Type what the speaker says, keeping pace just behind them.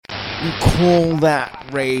You call that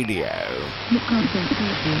radio? You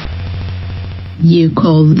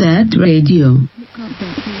call that radio?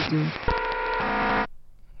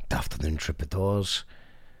 Good afternoon, Troubadours.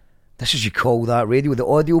 This is You Call That Radio, the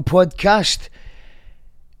audio podcast.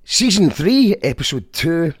 Season 3, episode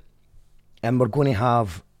 2. And we're going to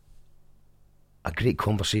have a great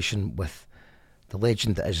conversation with the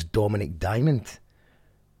legend that is Dominic Diamond,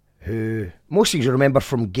 who most of you remember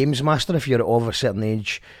from Games Master if you're of a certain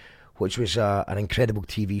age, which was an incredible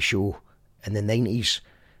TV show in the 90s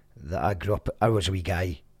that I grew up. I was a wee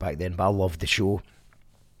guy back then, but I loved the show.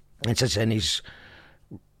 And since then he's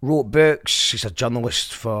wrote books, he's a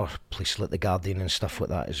journalist for places like The Guardian and stuff like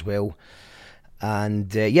that as well.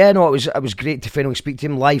 And it was great to finally speak to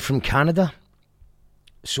him live from Canada.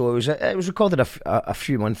 So it was recorded a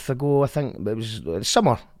few months ago, I think. It was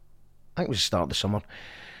summer. I think it was the start of the summer.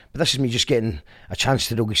 But this is me just getting a chance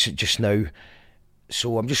to release it just now.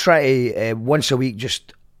 So I'm just trying to, once a week,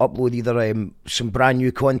 just upload either some brand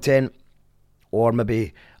new content or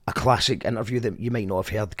maybe a classic interview that you might not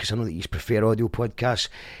have heard, because I know that you prefer audio podcasts.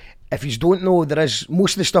 If you don't know, there is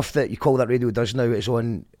most of the stuff that You Call That Radio does now is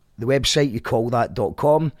on the website,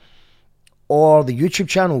 youcallthat.com, or the YouTube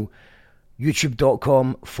channel,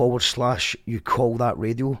 youtube.com/You Call That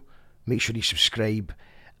Radio. Make sure you subscribe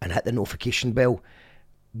and hit the notification bell.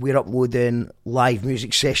 We're uploading live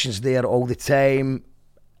music sessions there all the time,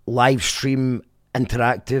 live stream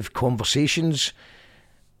interactive conversations,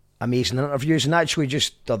 amazing interviews. And actually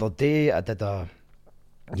just the other day,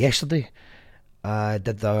 yesterday, I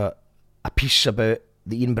did a piece about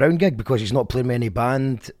the Ian Brown gig, because he's not playing with any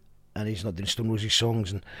band and he's not doing Stone Roses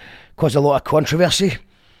songs, and caused a lot of controversy.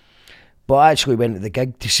 But I actually went to the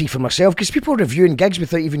gig to see for myself, because people are reviewing gigs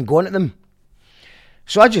without even going to them.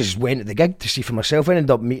 So I just went to the gig to see for myself. I ended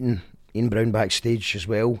up meeting Ian Brown backstage as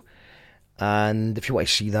well. And if you want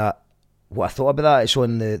to see that, what I thought about that, it's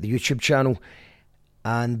on the YouTube channel.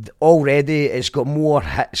 And already it's got more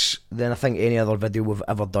hits than I think any other video we've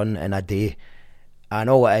ever done in a day. And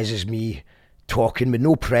all it is me talking with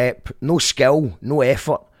no prep, no skill, no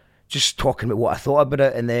effort, just talking about what I thought about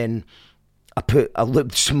it. And then I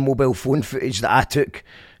looped some mobile phone footage that I took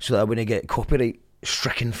so that I wouldn't get copyright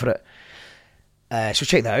stricken for it. So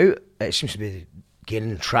check that out. It seems to be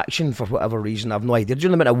gaining traction for whatever reason. I've no idea. Do you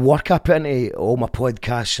know the amount of work I put into all my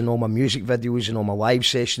podcasts and all my music videos and all my live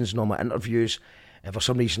sessions and all my interviews? And for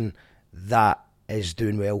some reason, that is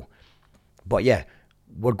doing well. But yeah,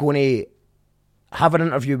 we're going to have an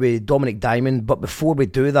interview with Dominic Diamond. But before we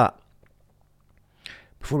do that,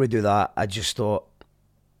 I just thought,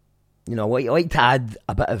 I like to add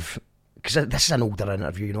a bit of, because this is an older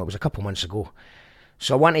interview, it was a couple months ago.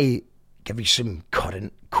 So I want to give you some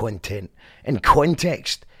current content in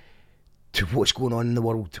context to what's going on in the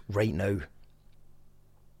world right now.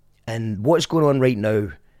 And what's going on right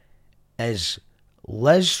now is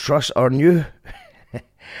Liz Truss, our new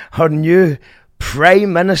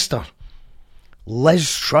Prime Minister,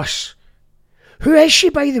 Liz Truss. Who is she,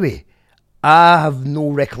 by the way? I have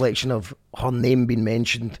no recollection of her name being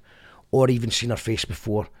mentioned or even seen her face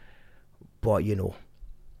before. But,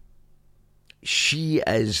 she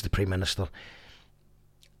is the Prime Minister.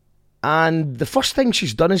 And the first thing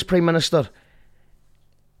she's done as Prime Minister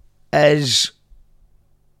is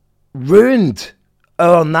ruined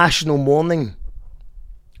our national mourning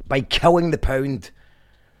by killing the pound.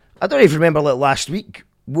 I don't even remember last week.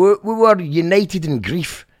 We were united in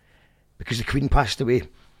grief because the Queen passed away.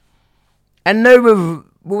 And now we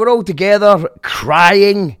were all together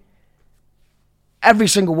crying. Every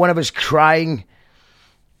single one of us crying.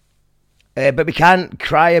 But we can't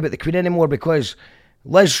cry about the Queen anymore because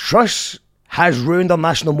Liz Truss has ruined our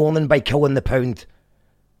national mourning by killing the pound.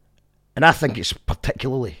 And I think it's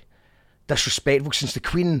particularly disrespectful since the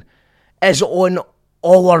Queen is on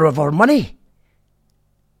all of our money.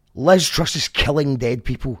 Liz Truss is killing dead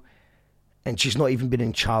people and she's not even been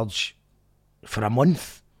in charge for a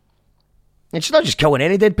month. And she's not just killing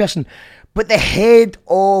any dead person, but the head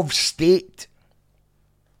of state.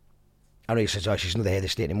 I know he says, she's not the head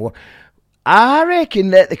of state anymore. I reckon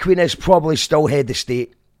that the Queen is probably still head of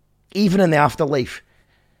state, even in the afterlife.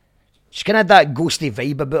 She's kind of that ghosty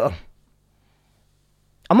vibe about her.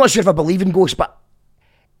 I'm not sure if I believe in ghosts, but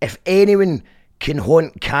if anyone can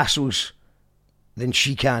haunt castles, then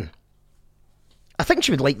she can. I think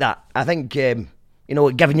she would like that. I think, giving you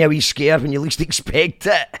a wee scare when you least expect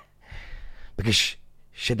it. Because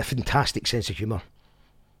she had a fantastic sense of humour.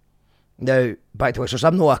 Now, back to us.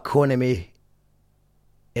 I'm no economy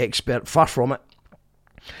expert, far from it.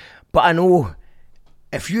 But I know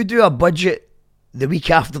if you do a budget the week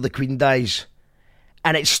after the Queen dies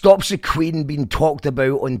and it stops the Queen being talked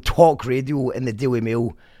about on talk radio in the Daily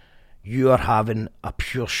Mail, you are having a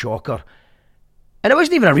pure shocker. And it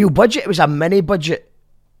wasn't even a real budget, it was a mini budget.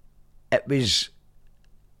 It was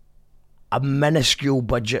a minuscule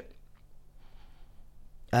budget.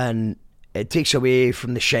 And it takes away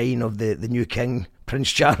from the shine of the new king,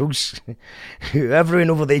 Prince Charles, who everyone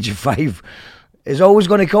over the age of 5 is always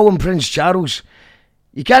going to call him Prince Charles.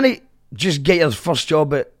 You can't just get your first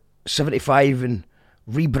job at 75 and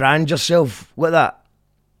rebrand yourself like that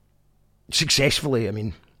successfully. I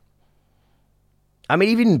mean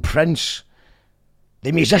even Prince,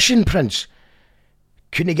 the musician Prince,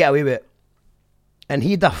 couldn't get away with it. And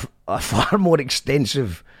he had a far more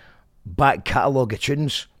extensive back catalogue of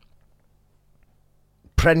tunes.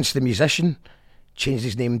 Prince, the musician, changed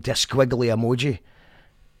his name to a squiggly emoji,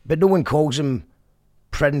 but no one calls him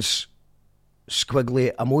Prince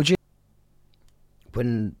Squiggly Emoji.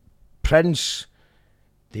 When Prince,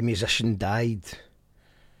 the musician, died,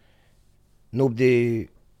 nobody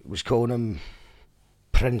was calling him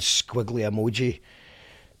Prince Squiggly Emoji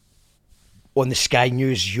on the Sky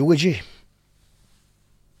News eulogy.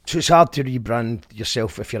 So it's hard to rebrand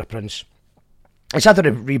yourself if you're a prince. It's hard to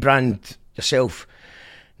rebrand yourself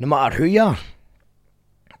no matter who you are.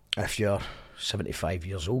 If you're 75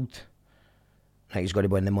 years old, I think he's going to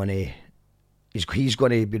be on the money. He's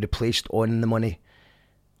going to be replaced on the money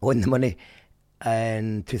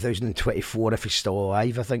in 2024 if he's still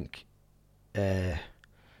alive, I think.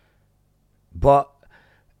 But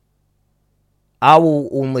I will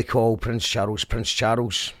only call Prince Charles Prince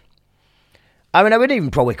Charles. I mean, I wouldn't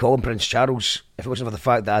even probably call him Prince Charles if it wasn't for the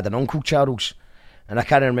fact that I had an Uncle Charles, and I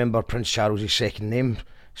can't remember Prince Charles' second name,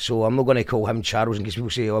 so I'm not going to call him Charles in case people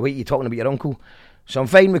say, oh wait, you're talking about your uncle. So I'm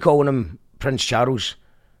fine with calling him Prince Charles,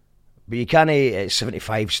 but you can't at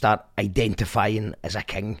 75 start identifying as a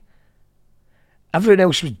king. Everyone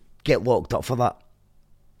else would get locked up for that.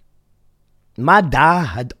 My dad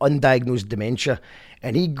had undiagnosed dementia,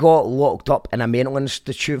 and he got locked up in a mental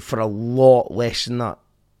institute for a lot less than that.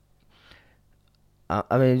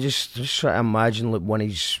 I mean, just try to imagine like one of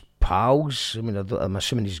his pals. I mean, I'm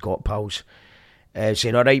assuming he's got pals.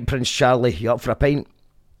 Saying, all right, Prince Charlie, you up for a pint?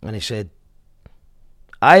 And he said,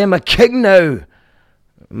 I am a king now.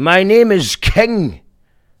 My name is King.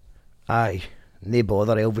 Aye, no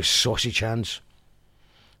bother, Elvis Sausage Hands.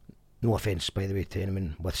 No offence, by the way, to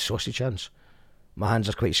anyone with sausage hands. My hands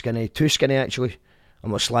are quite skinny. Too skinny, actually. I'm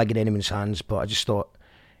not slagging anyone's hands, but I just thought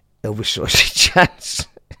Elvis Sausage Hands.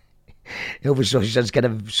 Elvis Sausage Hands kind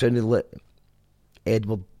of sounded like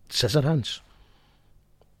Edward Scissorhands.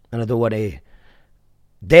 And I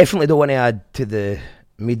definitely don't want to add to the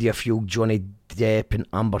media-fueled Johnny Depp and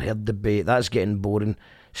Amber Heard debate. That's getting boring.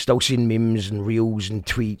 Still seeing memes and reels and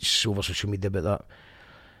tweets over social media about that.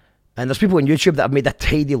 And there's people on YouTube that have made a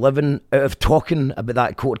tidy living out of talking about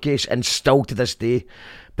that court case, and still to this day.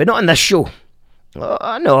 But not on this show.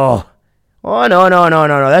 Oh, no. Oh,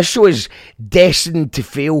 no. This show is destined to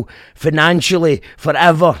fail financially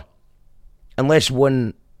forever. Unless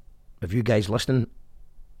one of you guys listening,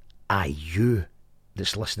 you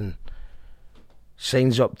that's listening,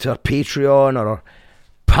 signs up to our Patreon or our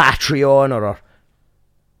Patreon or our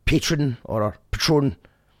Patron or our Patron.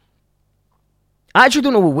 I actually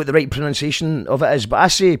don't know what the right pronunciation of it is, but I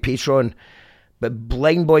say Patreon, but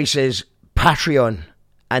Blind Boy says Patreon,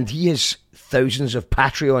 and he has thousands of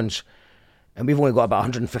Patreons, and we've only got about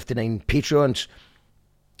 159 Patreons,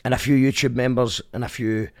 and a few YouTube members, and a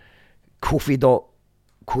few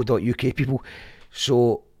Ko-fi.co.uk people.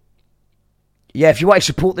 So, yeah, if you want to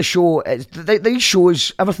support the show, these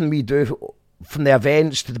shows, everything we do, from the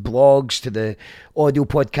events to the blogs to the audio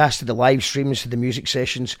podcasts to the live streams to the music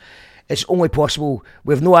sessions, it's only possible.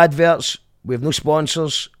 We have no adverts, we have no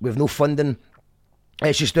sponsors, we have no funding.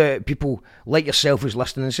 It's just people like yourself who's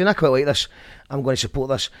listening and saying, I quite like this, I'm going to support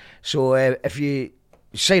this. So if you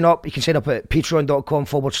sign up, you can sign up at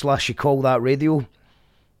patreon.com/you call that radio.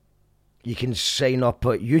 You can sign up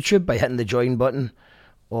at YouTube by hitting the join button,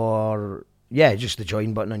 or just the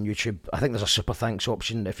join button on YouTube. I think there's a super thanks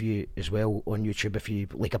option if you as well on YouTube if you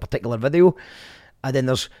like a particular video. And then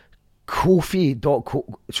there's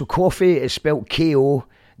Ko-fi.co. So Ko-fi is spelled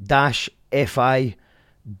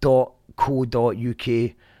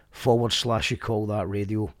ko-fi.co.uk/you call that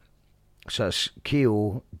radio. So it's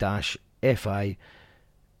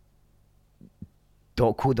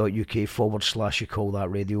ko-fi.co.uk/you call that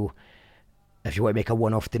radio. If you want to make a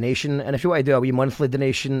one-off donation, and if you want to do a wee monthly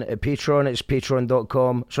donation at Patreon, it's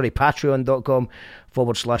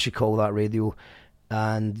patreon.com/you call that radio.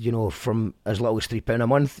 And, you know, from as little as £3 a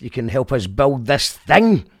month, you can help us build this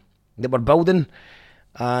thing that we're building.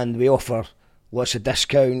 And we offer lots of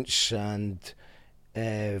discounts and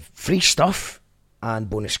free stuff and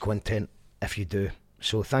bonus content if you do.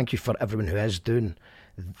 So thank you for everyone who is doing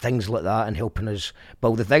things like that and helping us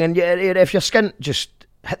build the thing. And if you're skint, just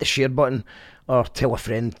hit the share button or tell a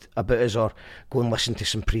friend about us or go and listen to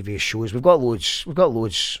some previous shows. We've got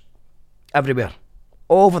loads everywhere,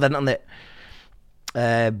 all over the internet.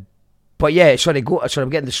 But yeah, sorry, I'm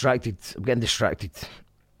getting distracted.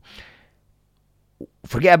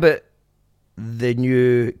 Forget about the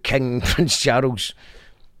new King, Prince Charles.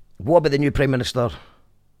 What about the new Prime Minister,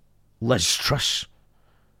 Liz Truss?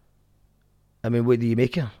 I mean, what do you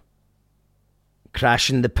make her?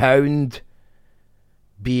 Crashing the pound,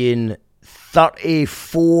 being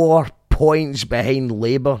 34 points behind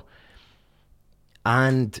Labour,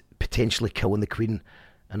 and potentially killing the Queen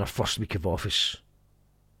in her first week of office.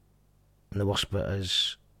 And the worst bit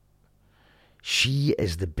is, she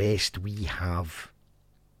is the best we have.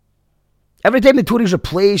 Every time the Tories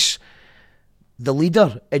replace the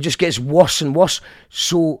leader, it just gets worse and worse.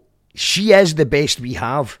 So she is the best we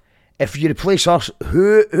have. If you replace us,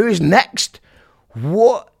 who's next?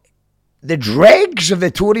 What? The dregs of the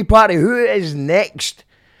Tory party, who is next?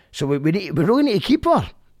 So we really need to keep her.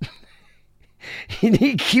 You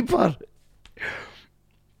need to keep her.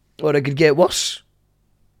 Or it could get worse.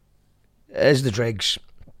 It is the dregs.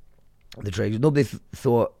 The dregs. Nobody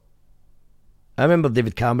thought... I remember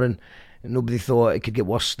David Cameron. Nobody thought it could get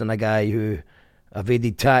worse than a guy who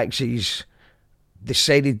evaded taxes,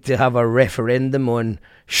 decided to have a referendum on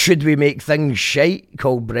should we make things shite,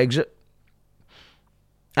 called Brexit.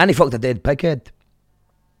 And he fucked a dead pighead.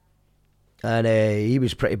 And he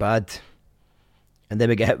was pretty bad. And then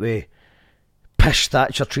we get hit with Pish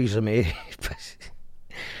Thatcher, Theresa May.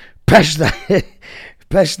 Pish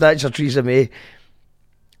Thatcher, Theresa May.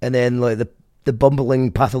 And then like the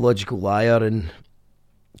bumbling pathological liar and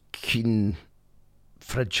Keaton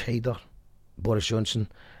Fridge Hider, Boris Johnson.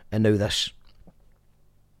 And now this.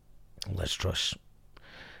 Liz Truss.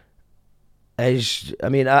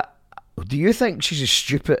 Do you think she's as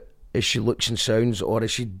stupid as she looks and sounds, or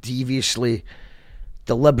is she deviously,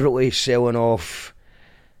 deliberately selling off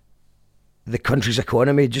the country's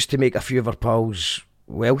economy just to make a few of her pals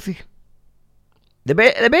wealthy? The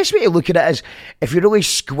best way to look at it is, if you really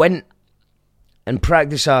squint and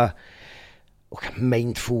practice a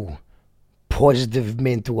mindful, positive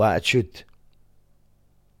mental attitude,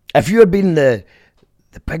 if you're being the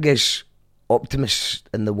biggest optimist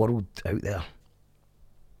in the world out there,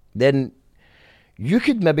 then you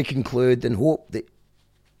could maybe conclude and hope that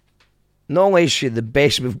not only is she the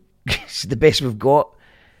best we've got,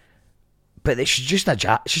 but that she's just a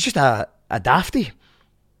dafty.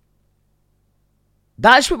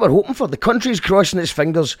 That's what we're hoping for. The country's crossing its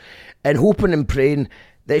fingers and hoping and praying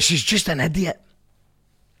that she's just an idiot.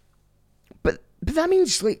 But that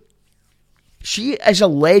means, like, she is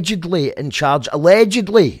allegedly in charge.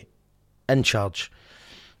 Allegedly in charge.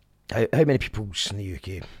 How many people's in the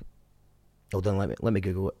UK? Hold on, let me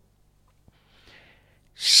Google it.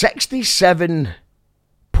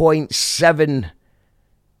 67.7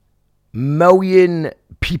 million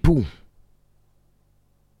people.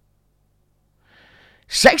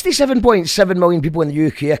 67.7 million people in the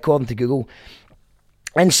UK, according to Google.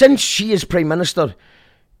 And since she is Prime Minister,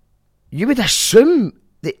 you would assume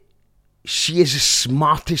that she is the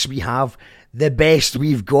smartest we have, the best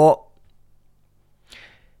we've got.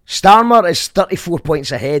 Starmer is 34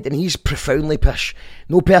 points ahead, and he's profoundly pish.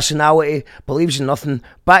 No personality, believes in nothing,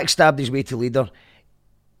 backstabbed his way to leader.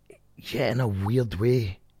 Yet in a weird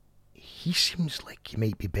way, he seems like he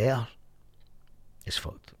might be better. It's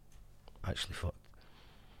fucked. Actually fucked.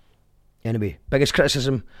 Anyway, biggest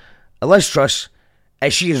criticism of Liz Truss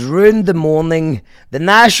is she has ruined the morning, the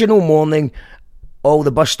national morning. All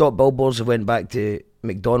the bus stop billboards have went back to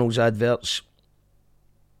McDonald's adverts.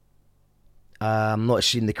 I'm not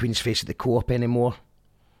seeing the Queen's face at the Co-op anymore.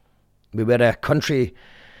 We were a country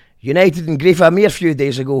united in grief a mere few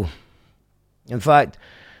days ago. In fact,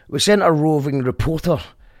 we sent a roving reporter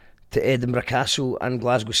to Edinburgh Castle and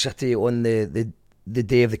Glasgow City on the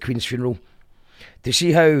day of the Queen's funeral to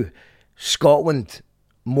see how Scotland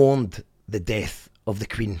mourned the death of the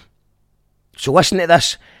Queen. So listen to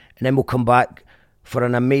this, and then we'll come back for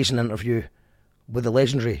an amazing interview with the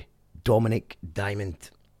legendary Dominic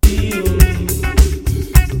Diamond.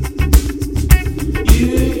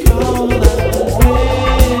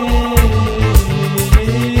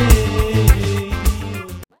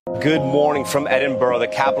 Good morning from Edinburgh, the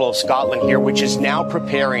capital of Scotland here, which is now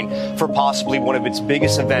preparing for possibly one of its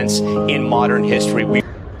biggest events in modern history.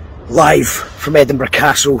 Live from Edinburgh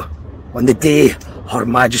Castle on the day Her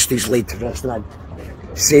Majesty's laid to rest, and I'd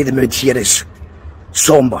say the mood here is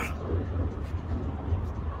sombre.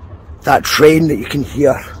 That train that you can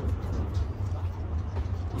hear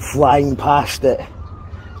flying past at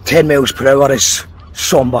 10 miles per hour is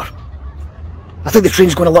sombre. I think the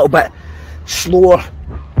train's going a little bit slower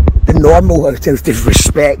than normal out of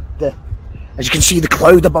respect. As you can see, the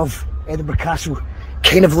cloud above Edinburgh Castle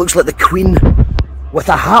kind of looks like the Queen with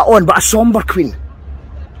a hat on, but a sombre Queen.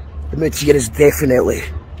 The mood here is definitely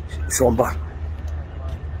sombre.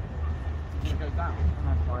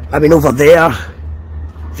 I mean, over there,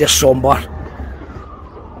 they're sombre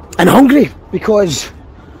and hungry because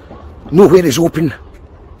nowhere is open.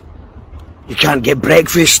 You can't get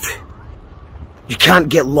breakfast, you can't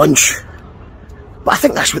get lunch, but I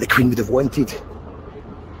think that's what the Queen would have wanted.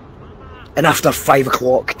 And after 5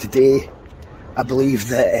 o'clock today, I believe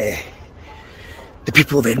that the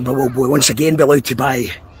people of Edinburgh will once again be allowed to buy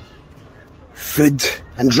food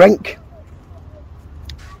and drink,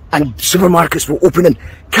 and supermarkets will open and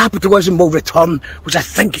capitalism will return, which I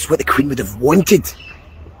think is what the Queen would have wanted.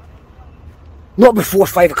 Not before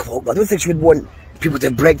 5 o'clock, but I don't think she would want people to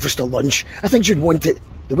have breakfast or lunch. I think she would want it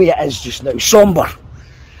the way it is just now, sombre.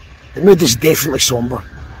 The mood is definitely sombre.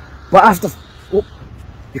 But after, oh,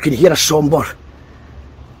 you can hear a sombre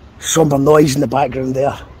noise in the background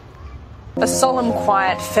there. A solemn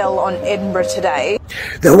quiet fell on Edinburgh today.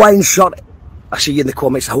 The Hawaiian shirt, I see you in the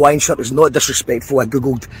comments, the Hawaiian shirt is not disrespectful. I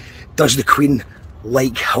googled, does the Queen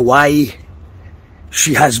like Hawaii?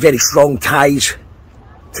 She has very strong ties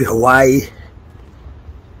to Hawaii.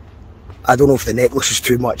 I don't know if the necklace is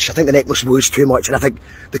too much. I think the necklace was too much, and I think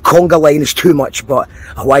the conga line is too much, but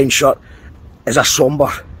a Hawaiian shirt is a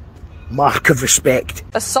sombre mark of respect.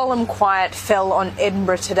 A solemn quiet fell on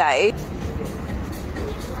Edinburgh today.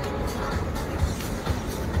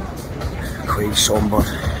 Quite sombre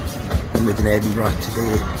mood in Edinburgh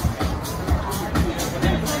today.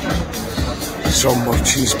 Sombre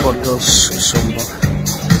cheeseburgers, sombre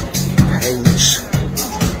pints.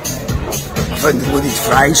 I found the loaded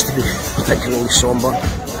fries to be particularly sombre.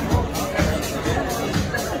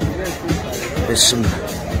 There's some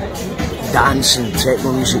dance and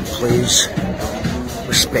techno music plays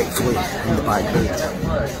respectfully in the background.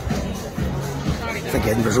 I think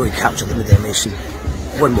Edinburgh's really captured the mood of MSC.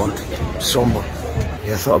 One word, sombre.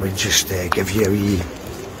 Yeah, I thought I would just give you a wee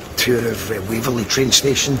tour of Waverley train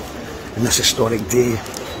station on this historic day.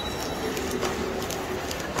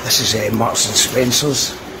 This is Marks and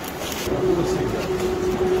Spencer's.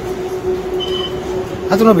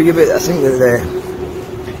 I don't know about you, but I think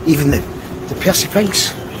that even the Percy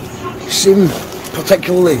Pinks seem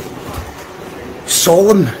particularly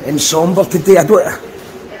solemn and sombre today. I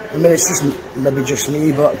mean, it's just maybe just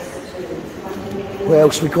me, but what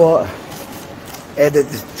else we got?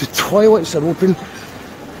 The toilets are open.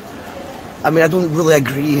 I mean, I don't really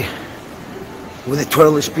agree with the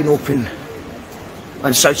toilets being open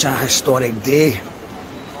on such a historic day.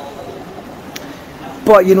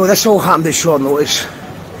 But, you know, this all happened at short notice.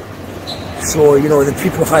 So, you know, the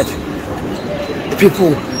people have had,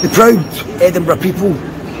 the proud Edinburgh people,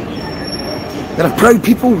 they're a proud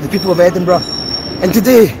people, the people of Edinburgh. And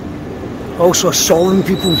today, also a solemn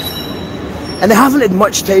people. And they haven't had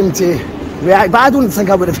much time to react, but I don't think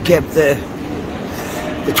I would have kept the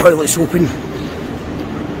toilets open.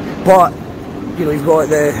 But, you know, you've got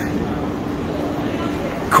the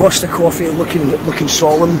Costa Coffee looking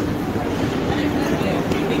solemn.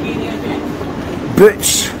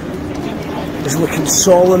 Boots is looking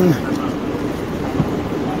solemn.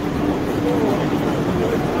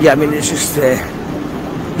 Yeah, I mean, it's just,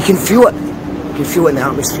 you can feel it. You can feel it in the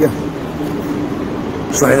atmosphere.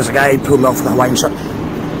 Sorry, there's a guy pulling me off with a Hawaiian shirt.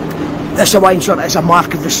 This Hawaiian shirt is a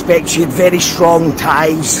mark of respect. She had very strong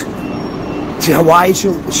ties to Hawaii. She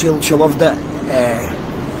loved it.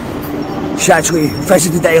 She actually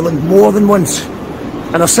visited the island more than once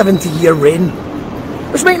in her 70-year reign,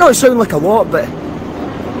 which might not sound like a lot, but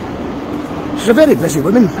she's a very busy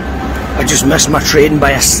woman. I just missed my train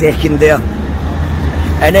by a second there.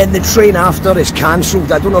 And then the train after is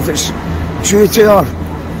cancelled. I don't know if it's due to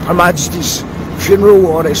Her Majesty's funeral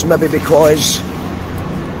or it's maybe because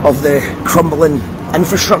of the crumbling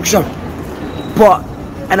infrastructure. But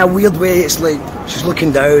in a weird way, it's like she's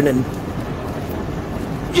looking down and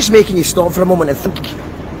just making you stop for a moment and think.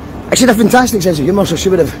 She had a fantastic sense of humour, so she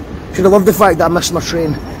would have loved the fact that I missed my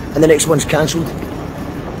train and the next one's cancelled.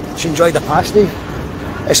 She enjoyed the pasty.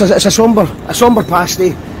 It's a sombre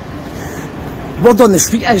pasty. Word on the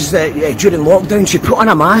street is that during lockdown she put on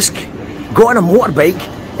a mask, got on a motorbike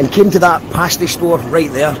and came to that pasty store right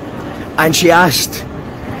there, and she asked,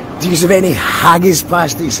 do you have any haggis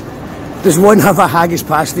pasties? Does one have a haggis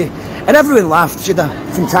pasty? And everyone laughed. She had a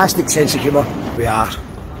fantastic sense of humour. we are.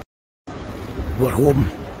 We're home.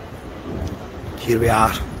 Here we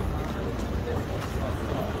are.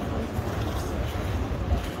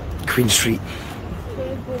 Queen Street.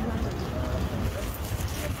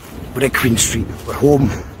 We're at Queen Street. We're home.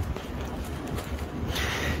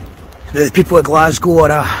 Now, the people of Glasgow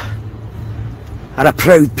are a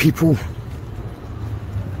proud people.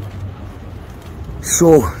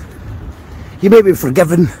 So, you may be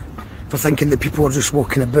forgiven for thinking that people are just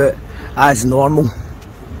walking about as normal.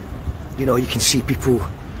 You know, you can see people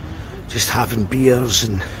just having beers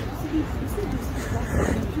and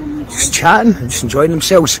just chatting and just enjoying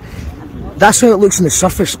themselves. That's how it looks on the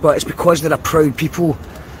surface, but it's because they're a proud people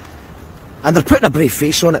and they're putting a brave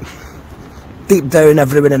face on it. Deep down,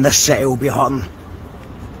 everyone in this city will be hurting.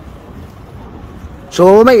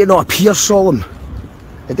 So it might not appear solemn.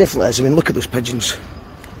 It definitely is. I mean, look at those pigeons.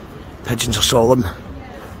 Pigeons are solemn.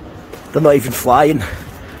 They're not even flying.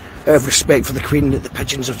 Out of respect for the Queen, the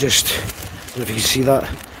pigeons are just, I don't know if you can see that,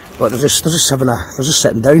 but they're just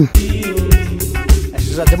sitting down. This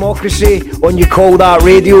is a democracy on You Call That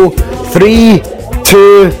Radio. 3,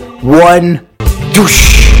 2, 1,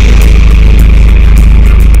 douche.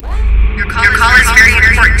 Your call is very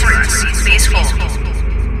important to us. Please hold.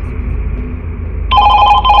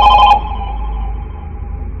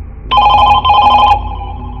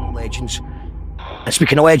 Legends. And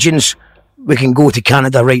speaking of legends, we can go to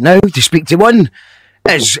Canada right now to speak to one.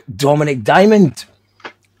 It's Dominic Diamond.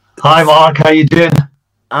 Hi Mark, how you doing?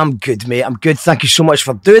 I'm good, mate. I'm good. Thank you so much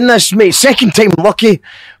for doing this, mate. Second time lucky.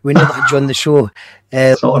 We never had you on the show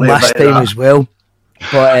last time as well.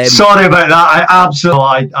 But sorry about that.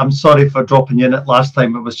 I'm sorry for dropping you in it last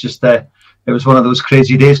time. It was just it was one of those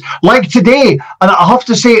crazy days. Like today, and I have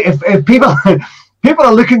to say, if people people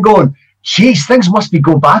are looking, going, "Jeez, things must be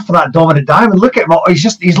going bad for that Dominic Diamond." Look at him.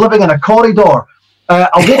 He's living in a corridor. I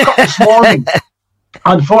woke up this morning.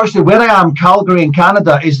 Unfortunately, where I am, Calgary in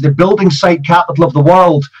Canada, is the building site capital of the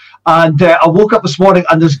world. And I woke up this morning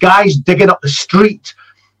and there's guys digging up the street.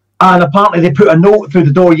 And apparently they put a note through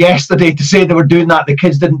the door yesterday to say they were doing that. The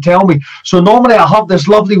kids didn't tell me. So normally I have this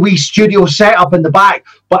lovely wee studio set up in the back.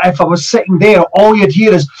 But if I was sitting there, all you'd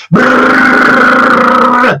hear is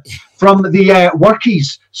from the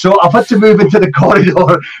workies. So I've had to move into the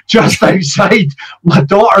corridor just outside my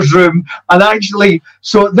daughter's room. And actually,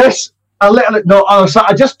 so this... I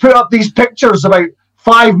just put up these pictures about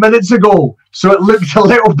 5 minutes ago, so it looked a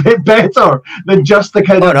little bit better than just the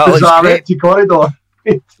kind of bizarre empty corridor.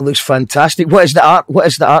 It looks fantastic. What is the art? What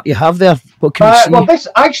is the art you have there? What can we see? Well,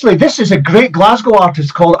 this is a great Glasgow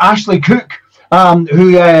artist called Ashley Cook,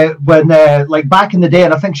 who when back in the day,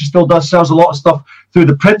 and I think she still does, sells a lot of stuff through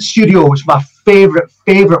the print studio, which is my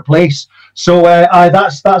favourite place. So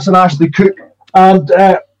that's an Ashley Cook, and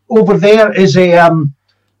over there is a.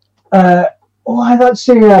 That's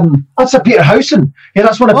a Peter Howson. Yeah,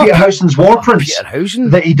 that's one of Peter Howson's war prints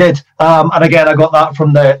that he did. And again, I got that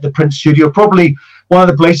from the print studio. Probably one of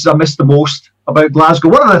the places I miss the most about Glasgow.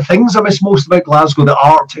 One of the things I miss most about Glasgow, the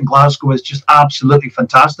art in Glasgow is just absolutely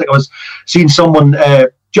fantastic. I was seeing someone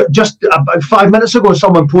just about 5 minutes ago,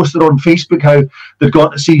 someone posted on Facebook how they'd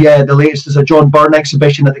gone to see the latest is a John Byrne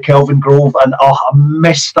exhibition at the Kelvin Grove, and I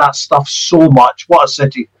miss that stuff so much. What a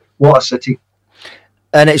city! What a city!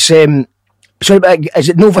 And it's is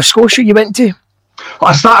it Nova Scotia you went to?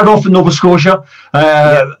 I started off in Nova Scotia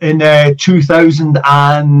in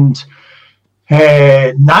 2009.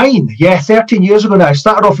 Yeah, 13 years ago now. I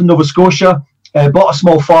started off in Nova Scotia, bought a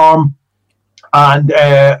small farm, and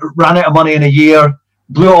ran out of money in a year.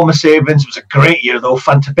 Blew all my savings. It was a great year though,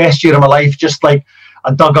 best year of my life. Just like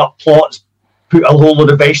I dug up plots, put a whole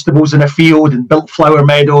load of vegetables in a field, and built flower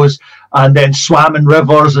meadows. And then swam in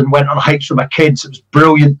rivers and went on hikes with my kids. It was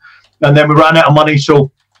brilliant. And then we ran out of money,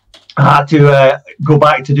 so I had to go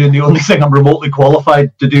back to doing the only thing I'm remotely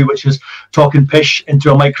qualified to do, which is talking pish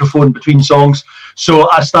into a microphone between songs. So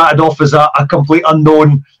I started off as a complete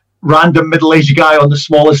unknown, random middle-aged guy on the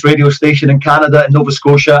smallest radio station in Canada, in Nova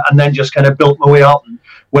Scotia, and then just kind of built my way up and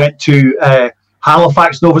went to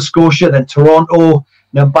Halifax, Nova Scotia, then Toronto,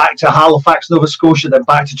 then back to Halifax, Nova Scotia, then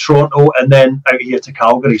back to Toronto, and then out here to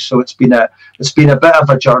Calgary. So it's been a bit of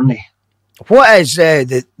a journey. What is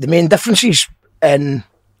the main differences in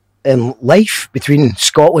life between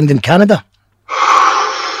Scotland and Canada?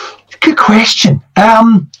 Good question.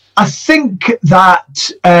 I think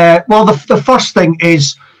that the first thing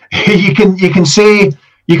is you can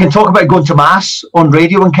talk about going to mass on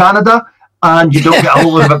radio in Canada, and you don't get a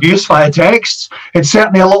whole lot of abuse via texts. It's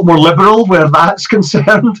certainly a lot more liberal where that's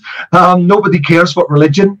concerned. Nobody cares what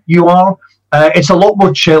religion you are. It's a lot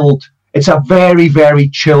more chilled. It's a very, very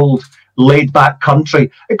chilled laid-back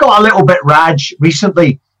country. It got a little bit raj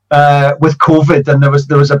recently with COVID, and there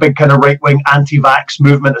was a big kind of right-wing anti-vax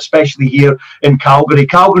movement, especially here in Calgary.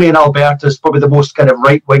 Calgary and Alberta is probably the most kind of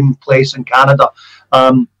right-wing place in Canada.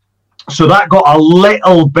 So that got a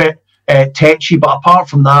little bit tetchy, but apart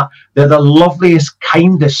from that, they're the loveliest,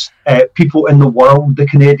 kindest people in the world, the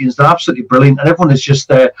Canadians. They're absolutely brilliant, and everyone is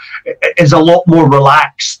just is a lot more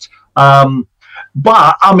relaxed.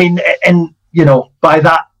 But I mean, and you know, by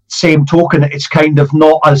that same token, it's kind of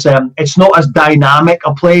not as dynamic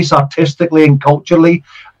a place artistically and culturally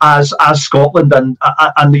as Scotland and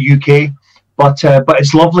the UK. But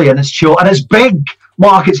it's lovely and it's chill and it's big.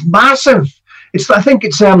 Mark, it's massive. I think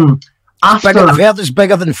it's after. I've heard it's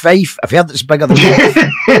bigger than Fife. It's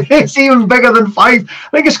even bigger than Fife. I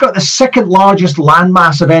think it's got the second largest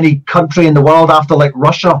landmass of any country in the world after like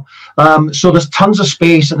Russia. So there's tons of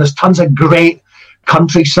space and there's tons of great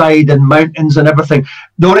countryside and mountains and everything.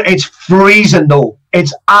 No, it's freezing though.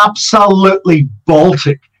 It's absolutely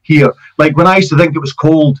Baltic here. Like when I used to think it was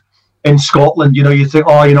cold in Scotland, you know, you think,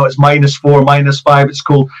 oh, you know, it's -4, -5, it's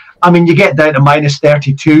cold. I mean, you get down to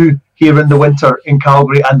 -32 here in the winter in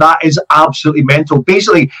Calgary, and that is absolutely mental.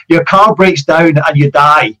 Basically, your car breaks down and you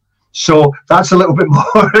die. So that's a little bit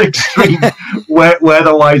more extreme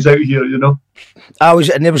weather-wise out here, you know.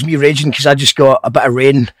 And there was me raging because I just got a bit of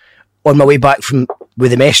rain on my way back from with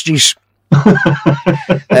the messages. But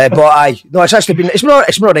it's actually been it's been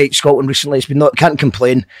all right. Scotland recently, it's been not, can't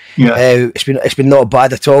complain. Yeah, it's been not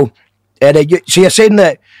bad at all. And so you're saying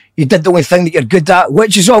that you did the only thing that you're good at,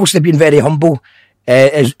 which has obviously been very humble.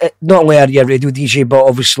 Not only are you a radio DJ, but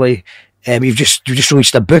obviously you've just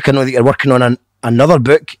released a book. I know that you're working on another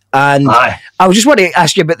book, and I was just want to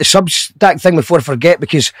ask you about the Substack thing before I forget,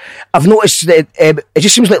 because I've noticed that it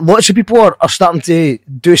just seems like lots of people are starting to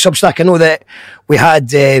do Substack. I know that we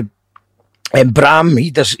had Bram,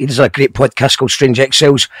 he does a great podcast called Strange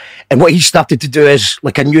Exiles, and what he started to do is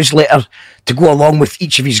like a newsletter to go along with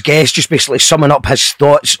each of his guests, just basically summing up his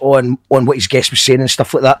thoughts on what his guest was saying and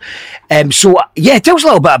stuff like that. So yeah, tell us a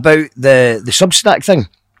little bit about the Substack thing.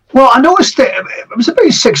 Well, I noticed that it was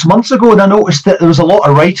about 6 months ago, and I noticed that there was a lot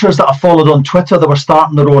of writers that I followed on Twitter that were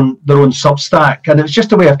starting their own Substack, and it was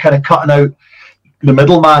just a way of kind of cutting out the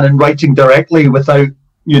middleman and writing directly without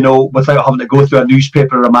having to go through a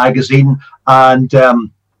newspaper or a magazine. And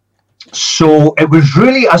so it was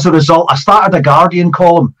really as a result, I started a Guardian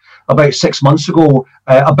column about 6 months ago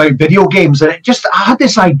about video games, and I had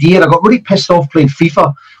this idea. I got really pissed off playing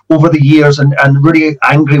FIFA over the years and really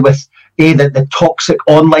angry with the toxic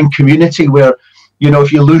online community where, you know,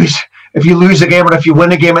 if you lose a game or if you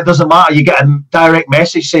win a game, it doesn't matter. You get a direct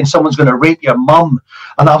message saying someone's going to rape your mum.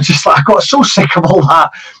 And I was just like, I got so sick of all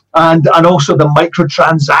that. And also the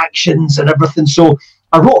microtransactions and everything. So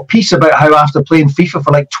I wrote a piece about how after playing FIFA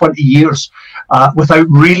for like 20 years without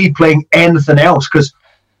really playing anything else, because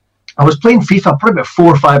I was playing FIFA probably about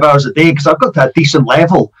 4 or 5 hours a day because I've got to a decent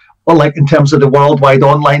level, or like in terms of the worldwide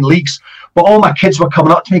online leagues. But all my kids were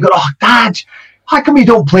coming up to me going, oh, Dad, how come you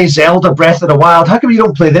don't play Zelda Breath of the Wild? How come you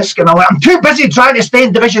don't play this game? I'm like, I'm too busy trying to stay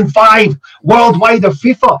in Division 5 worldwide of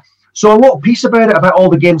FIFA. So I wrote a piece about it, about all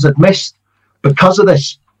the games I'd missed because of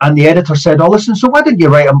this. And the editor said, oh, listen, so why didn't you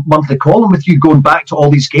write a monthly column with you going back to all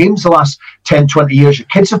these games the last 10, 20 years your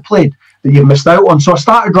kids have played that you've missed out on? So I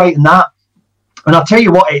started writing that. And I'll tell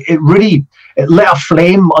you what, it lit a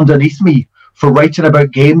flame underneath me for writing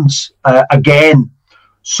about games again.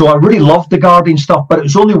 So I really loved the Guardian stuff, but it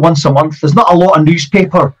was only once a month. There's not a lot of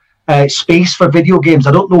newspaper space for video games.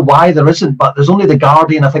 I don't know why there isn't, but there's only the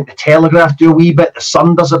Guardian. I think the Telegraph do a wee bit, the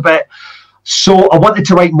Sun does a bit. So I wanted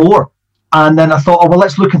to write more. And then I thought, oh, well,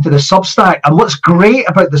 let's look into the Substack. And what's great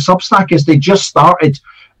about the Substack is they just started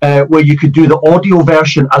where you could do the audio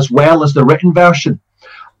version as well as the written version.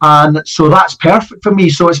 And so that's perfect for me.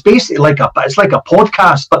 So it's basically like a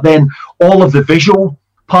podcast, but then all of the visual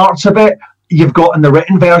parts of it you've got in the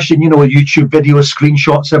written version, you know, YouTube videos,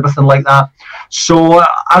 screenshots, everything like that. So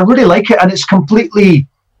I really like it, and it's completely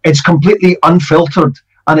unfiltered,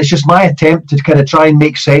 and it's just my attempt to kind of try and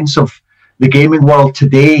make sense of the gaming world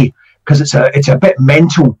today, because it's a bit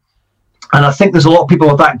mental. And I think there's a lot of people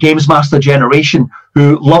of that Games Master generation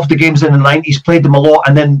who loved the games in the 90s, played them a lot,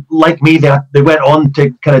 and then, like me, they went on to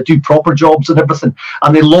kind of do proper jobs and everything,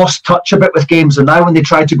 and they lost touch a bit with games. And now when they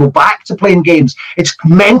try to go back to playing games, it's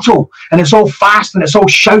mental, and it's all fast, and it's all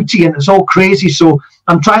shouty, and it's all crazy. So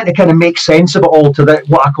I'm trying to kind of make sense of it all to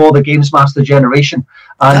what I call the Games Master generation.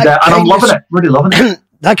 And I'm loving it, really loving it.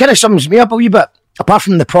 That kind of sums me up a wee bit, apart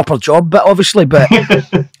from the proper job bit, obviously. But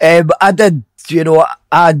I did, you know,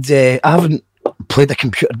 I haven't played a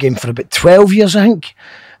computer game for about 12 years, I think.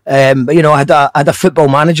 But you know, I had a football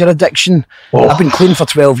manager addiction. I've been clean for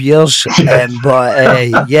 12 years,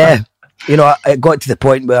 but yeah, you know, it got to the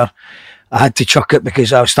point where I had to chuck it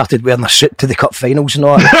because I started wearing a suit to the cup finals and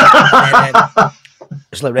all that.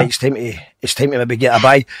 It's like, right, it's time to maybe get a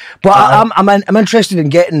buy. But I'm interested in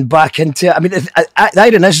getting back into it. I mean, the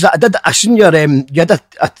irony is that I seen your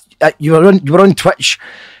you were on Twitch,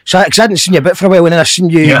 so I hadn't seen you a bit for a while, and then I seen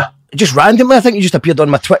you just randomly. I think you just appeared on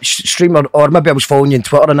my Twitch stream, or maybe I was following you on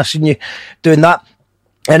Twitter and I seen you doing that.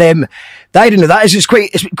 And the irony of that is it's quite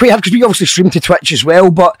hard because we obviously stream to Twitch as well,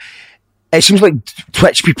 but it seems like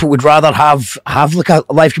Twitch people would rather have like a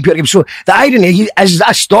live computer game. So the irony is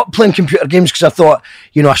I stopped playing computer games because I thought,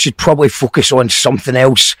 you know, I should probably focus on something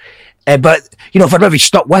else. But, you know, if I'd maybe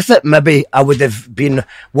stuck with it, maybe I would have been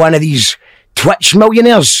one of these Twitch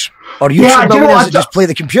millionaires or YouTube millionaires that just play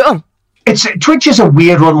the computer. Twitch is a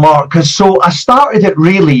weird one, Mark, because so I started it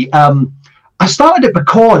really, I started it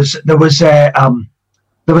because there was a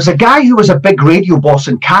guy who was a big radio boss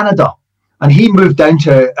in Canada. And he moved down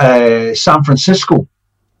to San Francisco.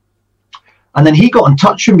 And then he got in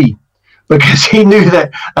touch with me because he knew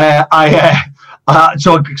that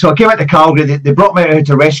so I came out to Calgary. They brought me out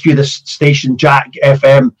to rescue this station, Jack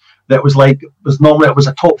FM, that was normally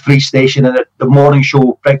a top 3 station, and the morning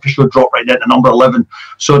show, breakfast show, dropped right down to number 11.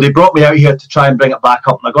 So they brought me out here to try and bring it back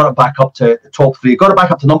up, and I got it back up to the top 3. Got it back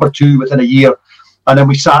up to number 2 within a year. And then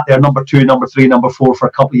we sat there, number 2, number 3, number 4 for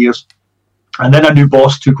a couple of years. And then a new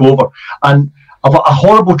boss took over. And I've got a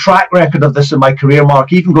horrible track record of this in my career,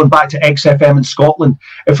 Mark, even going back to XFM in Scotland.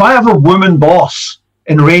 If I have a woman boss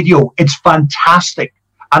in radio, it's fantastic.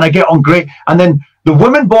 And I get on great. And then the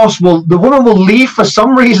woman will leave for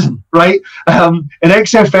some reason, right? In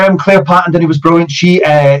XFM, Claire Pattendon, who was brilliant. She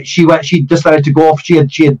decided to go off. She had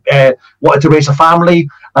wanted to raise a family.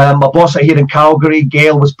 My boss out here in Calgary,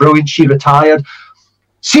 Gail, was brilliant. She retired.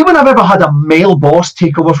 See, when I've ever had a male boss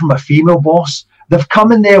take over from a female boss, they've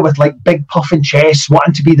come in there with like big puffing chests,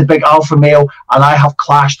 wanting to be the big alpha male, and I have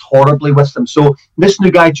clashed horribly with them. So this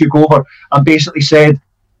new guy took over and basically said,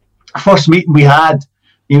 first meeting we had,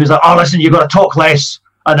 he was like, "Oh, listen, you got to talk less,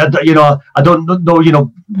 and I don't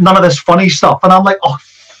know, none of this funny stuff." And I'm like, "Oh,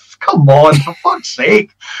 come on, for fuck's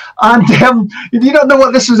sake!" And you don't know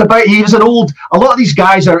what this is about. He was a lot of these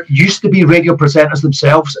guys are used to be radio presenters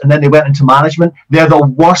themselves, and then they went into management. They're the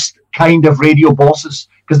worst kind of radio bosses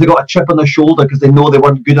because they got a chip on their shoulder because they know they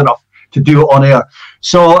weren't good enough to do it on air.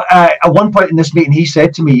 So at one point in this meeting, he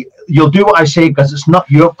said to me, "You'll do what I say because it's not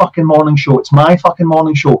your fucking morning show, it's my fucking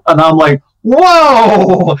morning show." And I'm like,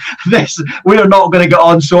 whoa, we are not going to get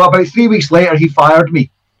on. So about 3 weeks later, he fired me.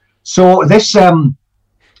 So this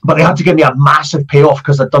but they had to give me a massive payoff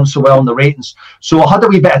because I'd done so well in the ratings. So I had a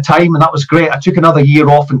wee bit of time, and that was great. I took another year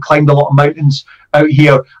off and climbed a lot of mountains out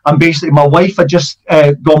here. And basically, my wife had just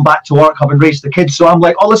gone back to work, having raised the kids. So I'm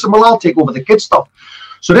like, "Oh, listen, well, I'll take over the kids stuff."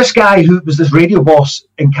 So this guy who was this radio boss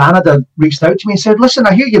in Canada reached out to me and said, "Listen,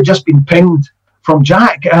 I hear you've just been pinged from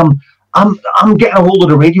Jack. I'm getting a hold of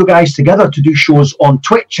the radio guys together to do shows on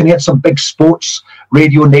Twitch." And he had some big sports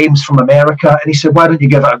radio names from America. And he said, "Why don't you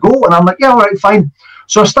give it a go?" And I'm like, "Yeah, all right, fine."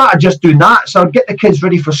 So I started just doing that. So I'd get the kids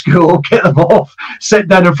ready for school, get them off, sit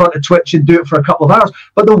down in front of Twitch and do it for a couple of hours.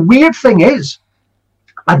 But the weird thing is,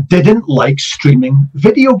 I didn't like streaming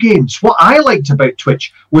video games. What I liked about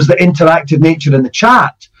Twitch was the interactive nature in the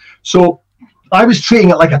chat. So I was treating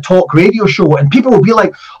it like a talk radio show, and people would be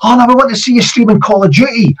like, "Oh, no, I want to see you streaming Call of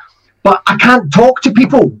Duty." But I can't talk to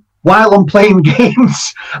people while I'm playing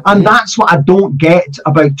games. And that's what I don't get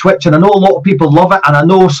about Twitch. And I know a lot of people love it. And I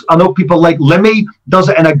know people like Limmy does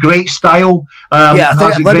it in a great style. I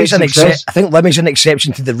think Limmy's an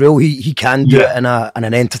exception to the rule. He can do it in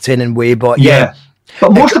an entertaining way. But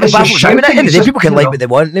but most of it's just shouting. People can like what they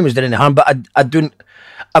want. Name's doing any harm. But I don't.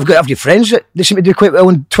 I've got friends that they seem to do quite well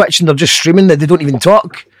on Twitch, and they're just streaming that they don't even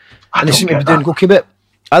talk. And they seem to be doing go keep it.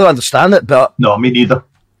 I don't understand it, but no, me neither.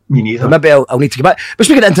 Maybe I'll need to get back. But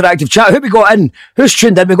speaking of interactive chat, who we got in? Who's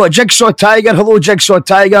tuned in? We've got Jigsaw Tiger. Hello, Jigsaw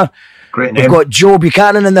Tiger. Great name. We've got Joe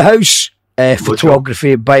Buchanan in the house.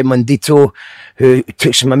 Photography by Mundito, who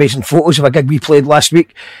took some amazing photos of a gig we played last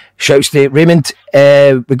week. Shouts to Raymond.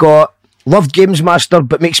 We got loved Games Master,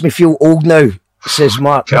 but makes me feel old now, says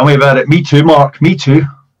Mark. Tell me about it. Me too, Mark. Me too.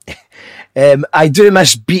 I do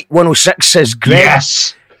miss Beat 106, says Greg.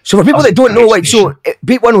 Yes. So for people that don't know, like, so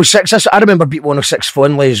Beat 106, I remember Beat 106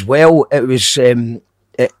 fondly as well. It was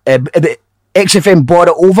XFM bought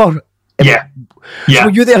it over. Yeah. So were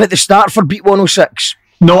you there at the start for Beat 106?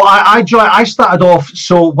 No, I started off.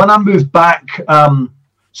 So when I moved back,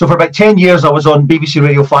 so for about 10 years I was on BBC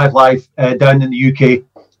Radio 5 Live down in the UK,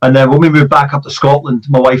 and then when we moved back up to Scotland,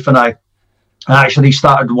 my wife and I, I actually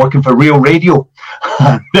started working for Real Radio.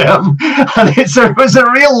 And it was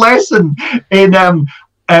a real lesson in...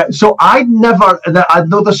 so I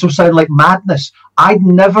know this will sound like madness, I'd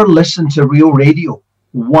never listened to Real Radio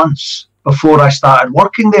once before I started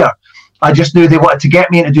working there. I just knew they wanted to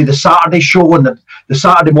get me in to do the Saturday show, and the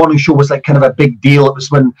Saturday morning show was like kind of a big deal. It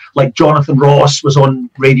was when like Jonathan Ross was on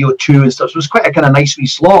Radio 2 and stuff, so it was quite a kind of nice wee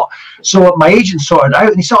slot. So my agent sorted it out,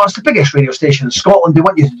 and he said, it's the biggest radio station in Scotland, they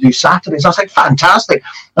want you to do Saturdays. I was like, fantastic.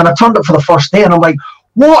 And I turned up for the first day, and I'm like,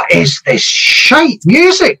 what is this shite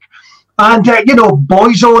music? And,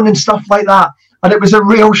 Boyzone and stuff like that. And it was a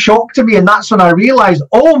real shock to me, and that's when I realised,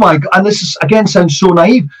 oh my God, and this is, again, sounds so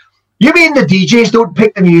naive, you mean the DJs don't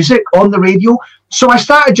pick the music on the radio? So I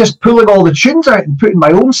started just pulling all the tunes out and putting my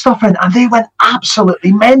own stuff in, and they went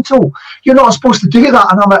absolutely mental. You're not supposed to do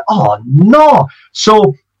that. And I'm like, oh, no.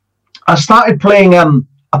 So I started playing...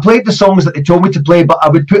 I played the songs that they told me to play, but I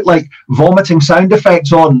would put like vomiting sound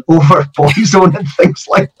effects on over Boyzone and things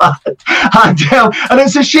like that. And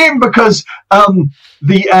it's a shame because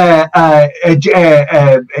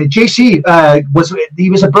JC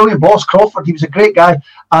was a brilliant boss. Crawford, he was a great guy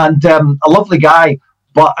and a lovely guy.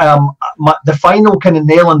 But the final kind of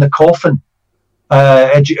nail in the coffin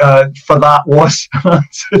for that was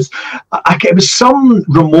it was some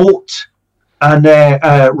remote, and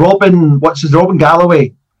Robin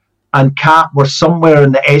Galloway and Kat were somewhere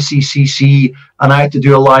in the SECC, and I had to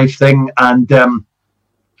do a live thing, and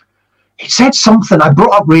he said something. I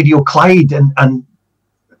brought up Radio Clyde, and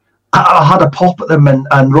I had a pop at them,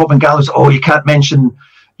 and Robin Galloway said, oh, you can't mention,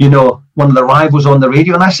 one of the rivals on the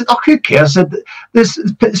radio. And I said, oh, who cares? I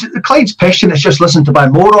said, Clyde's passion is just listened to by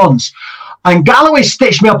morons. And Galloway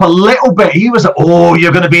stitched me up a little bit. He was like, oh,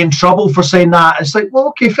 you're going to be in trouble for saying that. It's like, well,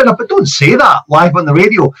 okay, fair enough, but don't say that live on the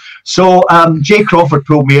radio. So Jay Crawford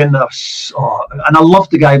pulled me in, and I loved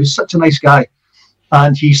the guy. He was such a nice guy.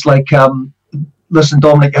 And he's like, listen,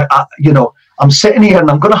 Dominic, I'm sitting here and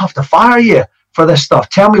I'm going to have to fire you for this stuff.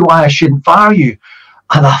 Tell me why I shouldn't fire you.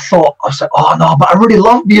 And I was like, oh, no, but I really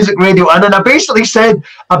love music radio. And then I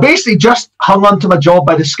basically just hung on to my job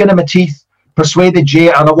by the skin of my teeth, persuaded Jay,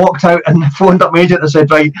 and I walked out and phoned up my agent and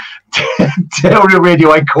said, right, tell Real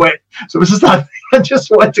Radio I quit. So it was just that I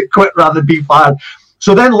just wanted to quit rather than be fired.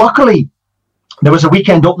 So then luckily there was a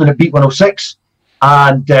weekend opening at Beat 106,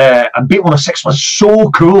 and Beat 106 was so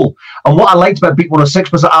cool. And what I liked about Beat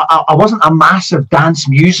 106 was I wasn't a massive dance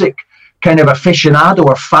music kind of aficionado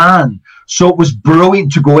or fan. So it was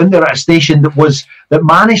brilliant to go in there at a station that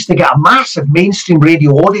managed to get a massive mainstream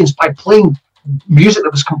radio audience by playing music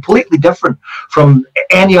that was completely different from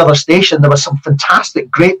any other station. There were some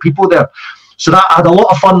fantastic, great people there. So that I had a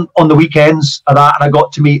lot of fun on the weekends of that, and I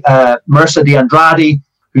got to meet Marissa de Andrade,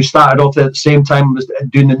 who started off at the same time was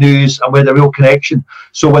doing the news, and we had a real connection.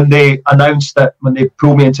 So when they announced that, when they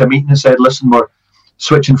pulled me into a meeting and said, listen, we're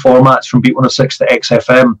switching formats from Beat 106 to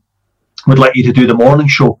XFM, we'd like you to do the morning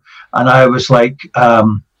show. And I was like,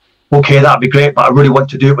 okay, that'd be great, but I really want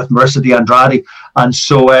to do it with Marissa de Andrade. And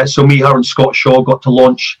so me, her, and Scott Shaw got to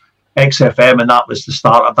launch XFM, and that was the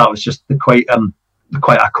start of that. Was just quite a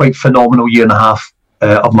phenomenal year and a half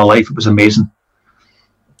of my life. It was amazing.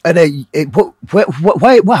 And what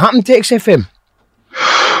happened to XFM?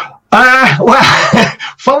 Well,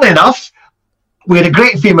 funnily enough, we had a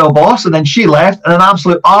great female boss, and then she left, and an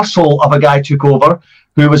absolute arsehole of a guy took over,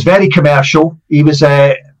 who was very commercial. He was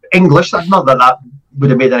English. Not that would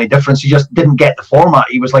have made any difference. He just didn't get the format.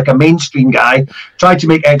 He was like a mainstream guy, tried to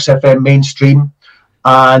make XFM mainstream,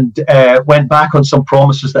 and went back on some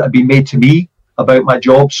promises that had been made to me about my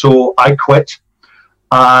job. So I quit,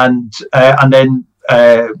 and then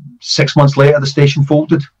 6 months later, the station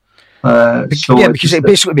folded. Because it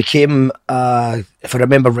basically became, if I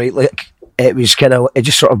remember rightly, it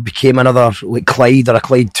just sort of became another like Clyde or a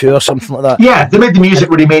Clyde 2 or something like that. Yeah, they made the music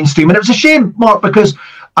really mainstream, and it was a shame, Mark, because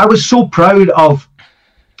I was so proud of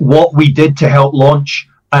what we did to help launch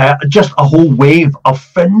just a whole wave of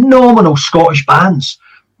phenomenal Scottish bands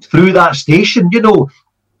through that station.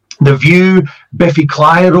 The View, Biffy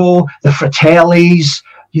Clyro, the Fratellis.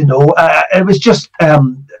 It was just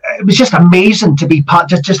amazing to be part,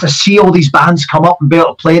 just to see all these bands come up and be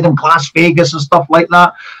able to play them, Las Vegas and stuff like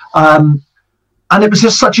that. And it was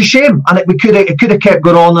just such a shame. And it could have kept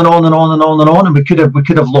going on and on and on and on and on, and we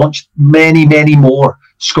could have launched many, many more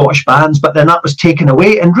Scottish bands, but then that was taken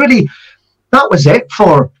away. And really, that was it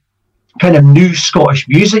for kind of new Scottish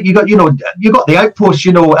music. You got the Outpost,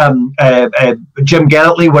 Jim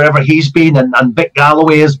Gerrardley, wherever he's been, and Vic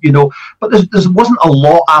Galloway is, but there wasn't a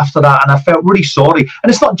lot after that, and I felt really sorry.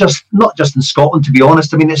 And it's not just in Scotland, to be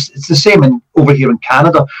honest. I mean, it's the same over here in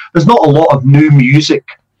Canada. There's not a lot of new music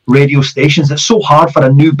radio stations. It's so hard for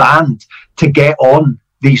a new band to get on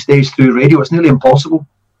these days through radio. It's nearly impossible.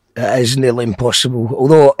 It is nearly impossible.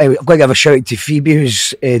 Although I've got to give a shout out to Phoebe,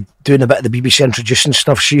 who's doing a bit of the BBC introducing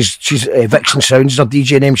stuff. She's Vixen Sounds, her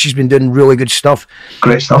DJ name. She's been doing really good stuff.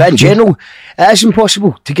 Great stuff. But in general, it is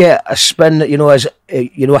impossible to get a spin. As I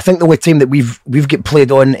think the only time that we've got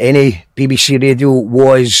played on any BBC radio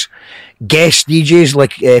was guest DJs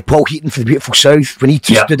like Paul Heaton for the Beautiful South. When he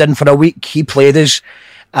stood in for a week, he played us.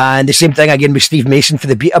 And the same thing again with Steve Mason for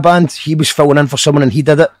the Beta Band. He was filling in for someone and he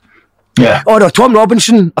did it. Yeah. Oh no, Tom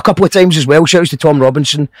Robinson a couple of times as well. Shouts to Tom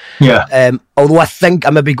Robinson. Yeah. Although I think I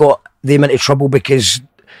maybe got them into trouble because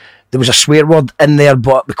there was a swear word in there,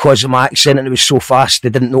 but because of my accent and it was so fast, they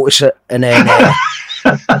didn't notice it. And then,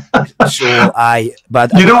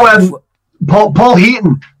 Paul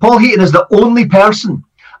Heaton is the only person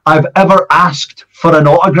I've ever asked for an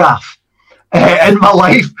autograph in my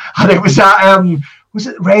life, and it was at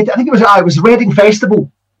it was Reading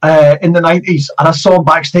Festival. In the 90s, and I saw him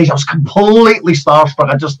backstage. I was completely starstruck.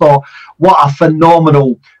 I just thought, what a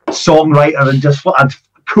phenomenal songwriter and just what a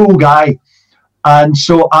cool guy. And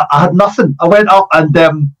so I had nothing. I went up and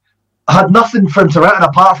I had nothing for him to write,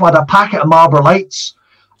 apart from I had a packet of Marlboro Lights.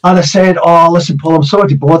 And I said, "Oh, listen, Paul, I'm sorry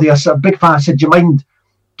to bother you." I said, "Big fan." I said, "Do you mind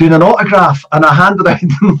doing an autograph?" And I handed out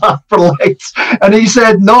the Marlboro Lights, and he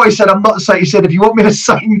said, "No." He said, "I'm not signing." He said, "If you want me to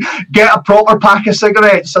sign, get a proper pack of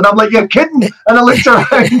cigarettes." And I'm like, "You're kidding?" And I looked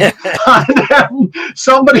around, and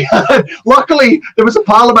somebody had. Luckily, there was a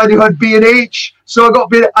pal of mine who had B&H, so I got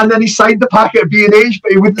B, and then he signed the packet of B&H,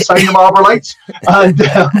 but he wouldn't sign the Marlboro Lights. And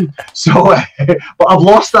but I've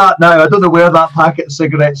lost that now. I don't know where that packet of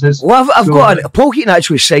cigarettes is. Well, I've got Paul Heaton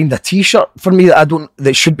actually signed a T-shirt for me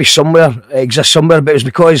that should be somewhere, exists somewhere, but it was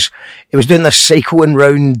because he was doing this cycling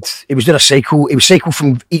round. He was doing a cycle. He was cycling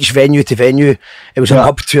from each venue to venue. It was a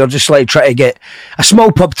pub tour, just like trying to get a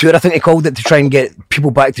small pub tour. I think he called it, to try and get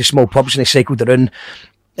people back to small pubs, and he cycled around.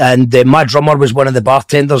 And my drummer was one of the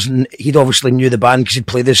bartenders, and he'd obviously knew the band because he'd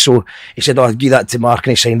played this, so he said, "Oh, I'll do that to Mark,"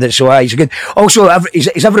 and he signed it. So he's a good. Also,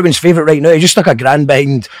 he's everyone's favourite right now. He just stuck a grand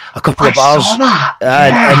behind a couple of bars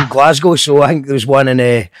in Glasgow. So I think there was one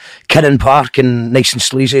in Kinnan Park and Nice and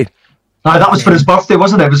Sleazy. That was for his birthday,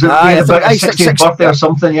 wasn't it? Was it his 60th birthday or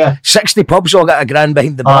something? Yeah. 60 pubs all got a grand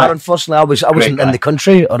behind the bar. Unfortunately, I wasn't in the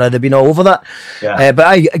country, or I'd have been all over that. Yeah.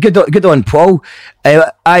 But good on Paul.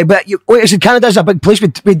 But Canada's a big place.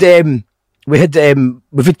 We've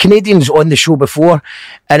had Canadians on the show before,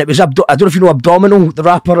 and it was I don't know if you know Abdominal, the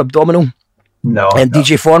rapper Abdominal. No. In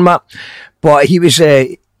DJ format, but he was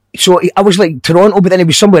I was like Toronto, but then he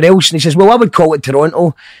was somewhere else, and he says, "Well, I would call it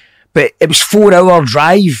Toronto, but it was 4-hour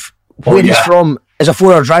drive." Where he's from is a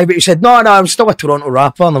 4-hour drive, but he said, no, I'm still a Toronto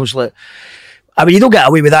rapper. And I was like, I mean, you don't get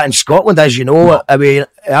away with that in Scotland, as you know. No. I mean,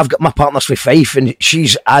 I've got my partner's with Fife, and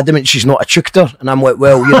she's adamant she's not a Chukter. And I'm like,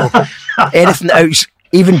 well, anything else,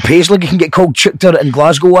 even Paisley can get called Chukter in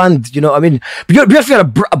Glasgow, and you know what I mean? But you're from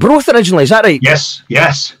a Broth originally, is that right? Yes.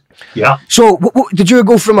 Yeah. So, did you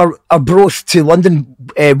go from a Broth to London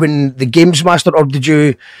when the Games Master, or did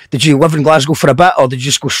you live in Glasgow for a bit, or did you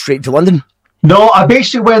just go straight to London? No, I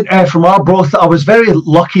basically went from Arbroath. I was very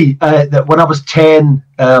lucky that when I was 10,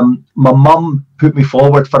 my mum put me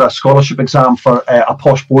forward for a scholarship exam for a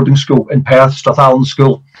posh boarding school in Perth, Strathallan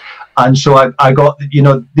School. And so I got,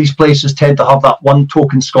 these places tend to have that one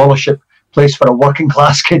token scholarship place for a working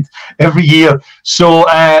class kid every year. So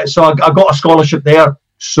I got a scholarship there.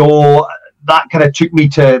 So that kind of took me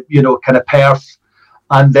to, kind of Perth.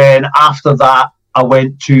 And then after that, I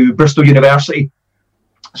went to Bristol University.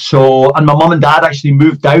 So, and my mum and dad actually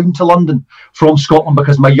moved down to London from Scotland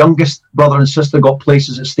because my youngest brother and sister got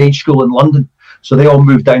places at stage school in London. So they all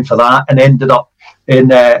moved down for that and ended up in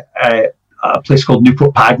a place called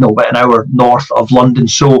Newport Pagnell, about an hour north of London.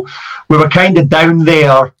 So we were kind of down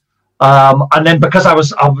there. And then because it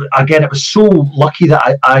was so lucky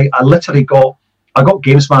that I literally got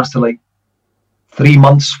Games Master like 4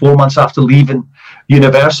 months after leaving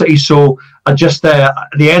university. So I just at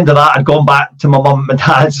the end of that, I'd gone back to my mum and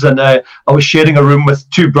dad's, and I was sharing a room with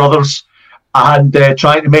two brothers and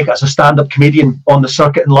trying to make it as a stand-up comedian on the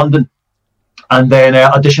circuit in London, and then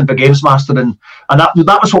auditioned for Games Master, and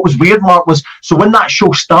that was what was weird, Mark, was so when that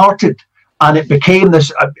show started and it became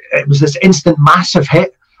this it was this instant massive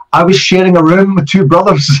hit, I was sharing a room with two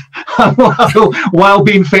brothers while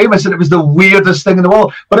being famous, and it was the weirdest thing in the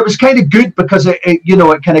world. But it was kind of good because it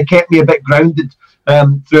kind of kept me a bit grounded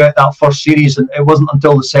throughout that first series, and it wasn't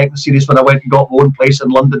until the second series when I went and got my own place in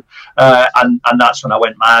London, and that's when I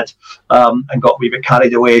went mad and got a wee bit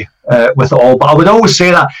carried away with it all. But I would always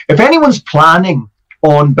say that if anyone's planning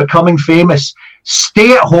on becoming famous,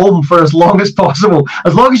 stay at home for as long as possible.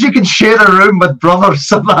 As long as you can share a room with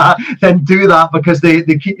brothers and that, then do that, because they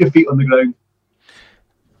keep your feet on the ground.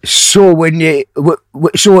 So when you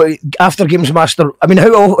so after Games Master, I mean,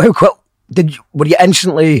 how quick were you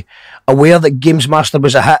instantly aware that Games Master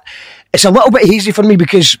was a hit? It's a little bit hazy for me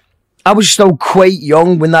because I was still quite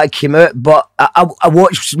young when that came out, but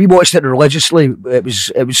we watched it religiously. It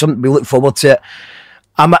was something we looked forward to.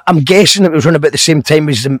 I'm guessing it was around about the same time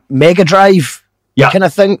as the Mega Drive kind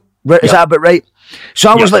of thing. Is that about right? So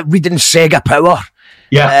I was like reading Sega Power.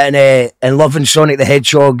 Yeah, and loving Sonic the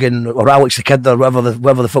Hedgehog or Alex the Kid or whatever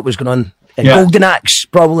the fuck was going on, and Golden Axe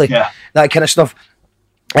probably, that kind of stuff.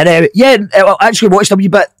 And I actually watched a wee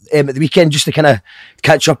bit at the weekend just to kind of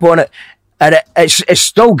catch up on it, and it's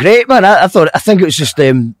still great, man. I think it was just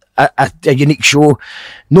a unique show.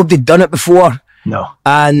 Nobody'd done it before,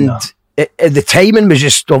 the timing was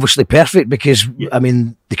just obviously perfect because I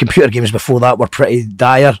mean the computer games before that were pretty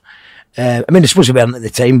dire. I mean, I suppose they weren't at the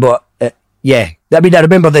time, but. I mean, I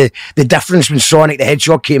remember the difference when Sonic the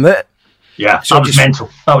Hedgehog came out. Yeah, so that was mental.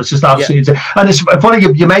 That was just absolutely... And it's funny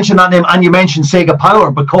you mentioned that name and you mentioned Sega Power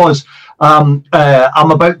because I'm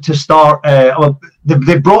about to start...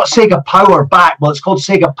 they brought Sega Power back. Well, it's called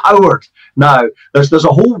Sega Powered now. There's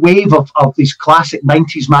a whole wave of these classic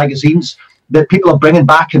 90s magazines that people are bringing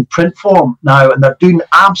back in print form now, and they're doing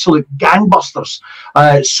absolute gangbusters.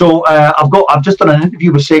 So I've just done an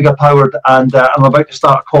interview with Sega Powered, and I'm about to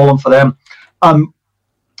start a column for them.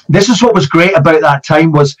 This is what was great about that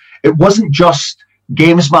time was it wasn't just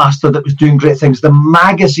Games Master that was doing great things. The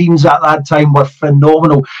magazines at that time were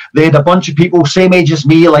phenomenal. They had a bunch of people same age as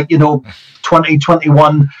me, like 20,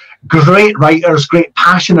 21, great writers, great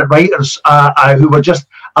passionate writers who were just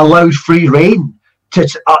allowed free reign to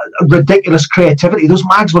ridiculous creativity. Those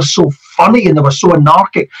mags were so funny and they were so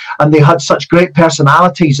anarchic and they had such great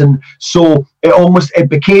personalities, and so it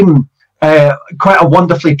became quite a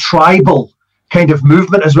wonderfully tribal kind of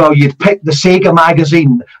movement as well. You'd pick the Sega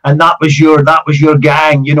magazine and that was your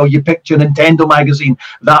gang. You picked your Nintendo magazine,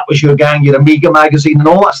 that was your gang, your Amiga magazine, and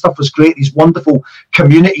all that stuff was great. These wonderful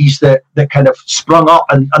communities that kind of sprung up,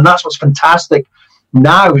 and that's what's fantastic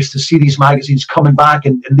now is to see these magazines coming back,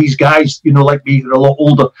 and these guys, like me, they're a lot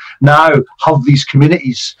older now, have these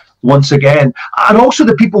communities once again. And also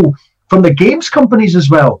the people from the games companies as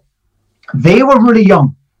well, they were really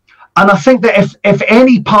young. And I think that if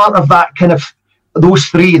any part of that kind of those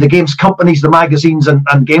three, the games companies, the magazines, and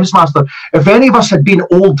Games Master, if any of us had been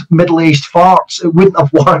old middle-aged farts, it wouldn't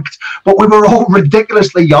have worked. But we were all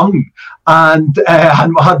ridiculously young and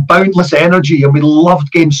had boundless energy, and we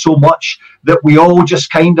loved games so much that we all just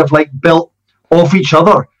kind of like built off each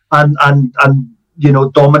other and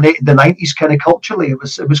dominated the 90s kind of culturally. It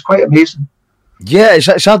was quite amazing. Yeah,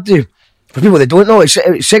 it's hard to, for people that don't know,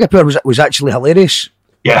 Sega Power was actually hilarious.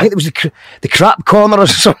 Yeah, I think it was the crap corner or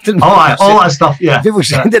something. All that stuff. Yeah, people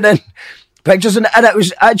sending in pictures, and it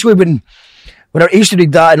was actually when I used to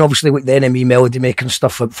read that, and obviously like the NME Melody Maker and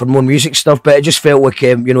stuff for more music stuff. But it just felt like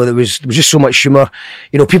there was just so much humour.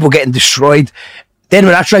 People getting destroyed. Then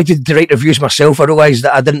when I tried to write reviews myself, I realised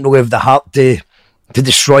that I didn't really have the heart to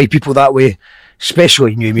destroy people that way,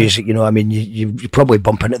 especially new music. I mean, you probably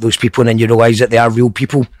bump into those people, and then you realise that they are real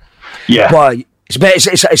people. Yeah, but.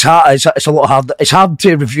 It's hard. It's a lot hard. It's hard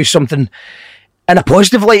to review something in a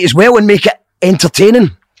positive light as well and make it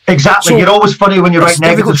entertaining. Exactly. So you're always funny when you write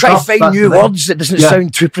negative stuff. Try to find new words that doesn't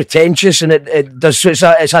sound too pretentious, and it does. So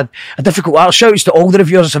it's a difficult art. Shouts to all the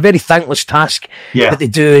reviewers. It's a very thankless task that they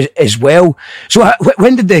do as well. So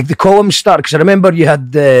when did the columns start? Because I remember you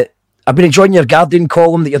had I've been enjoying your Guardian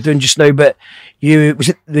column that you're doing just now, but was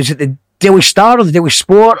it the Daily Star or the Daily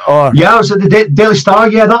Sport? Or yeah, it was at the Daily Star.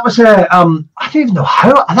 Yeah, that was I don't even know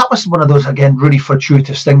how. That was one of those, again, really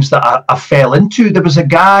fortuitous things that I fell into. There was a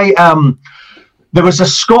guy, there was a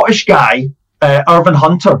Scottish guy, Irvin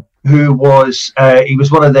Hunter, who was he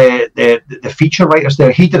was one of the feature writers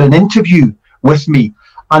there. He did an interview with me,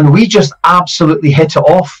 and we just absolutely hit it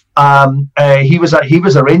off. He was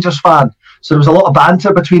a Rangers fan, so there was a lot of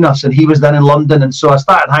banter between us, and he was then in London, and so I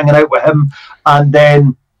started hanging out with him, and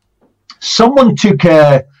then. Someone took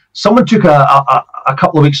a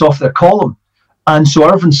couple of weeks off their column, and so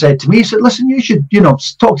Irvin said to me, he said, "Listen, you should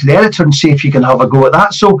talk to the editor and see if you can have a go at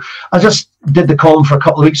that." So I just did the column for a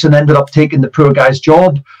couple of weeks and ended up taking the poor guy's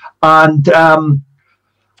job, and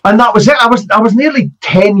that was it. I was nearly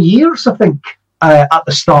 10 years, I think, at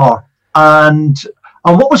the Star, and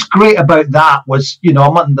what was great about that was, I'm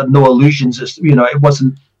under no illusions. It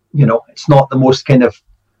wasn't, it's not the most kind of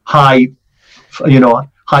high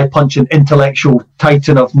punching intellectual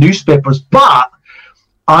titan of newspapers, but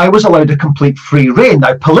I was allowed a complete free rein.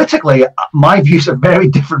 Now, politically, my views are very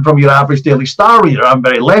different from your average Daily Star reader. I'm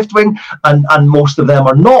very left-wing, and most of them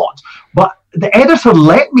are not. But the editor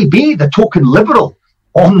let me be the token liberal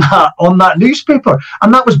on that newspaper,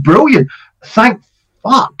 and that was brilliant. Thank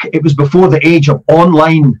fuck it was before the age of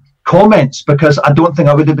online comments, because I don't think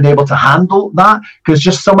I would have been able to handle that, because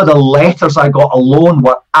just some of the letters I got alone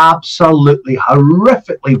were absolutely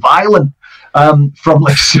horrifically violent. From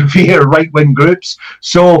like severe right-wing groups.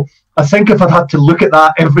 So I think if I'd had to look at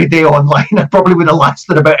that every day online, I probably would have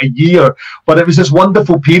lasted about a year. But it was this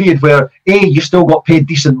wonderful period where A, you still got paid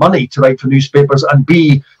decent money to write for newspapers, and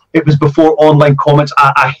B, it was before online comments.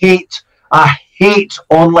 I hate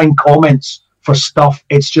online comments for stuff.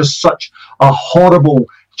 It's just such a horrible,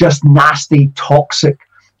 just nasty, toxic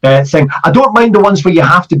thing. I don't mind the ones where you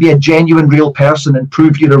have to be a genuine real person and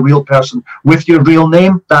prove you're a real person with your real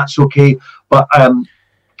name. That's okay. But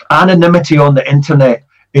anonymity on the internet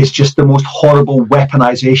is just the most horrible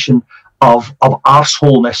weaponization of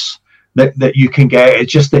arseholeness that you can get. It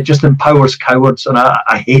just empowers cowards, and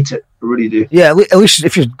I hate it. I really do. Yeah, at least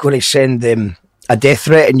if you're going to send a death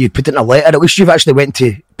threat and you put it in a letter, at least you've actually went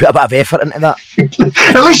to put a bit of effort into that.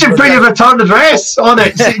 At least you put your return address on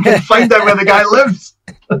it so you can find out where the guy lives.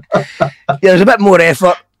 Yeah, there's a bit more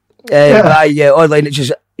effort. Online, it's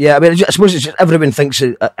just, I mean, I suppose it's just everyone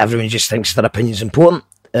just thinks their opinion's important,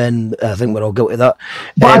 and I think we're all guilty of that.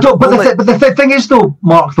 But the thing is, though,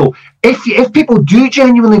 Mark, if people do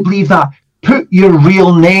genuinely believe that, put your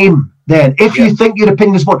real name. Then, if you think your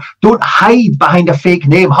opinion is important, don't hide behind a fake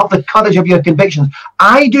name. Have the courage of your convictions.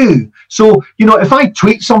 I do. So, if I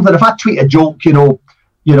tweet something, if I tweet a joke,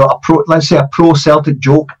 let's say a pro-Celtic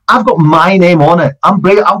joke, I've got my name on it. I'm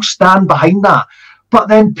brave. I'll stand behind that. But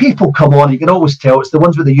then people come on, you can always tell it's the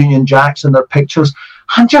ones with the Union Jacks and their pictures,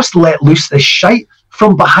 and just let loose this shite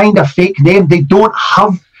from behind a fake name. They've got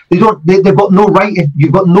no right.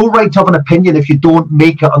 You've got no right to have an opinion if you don't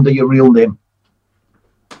make it under your real name.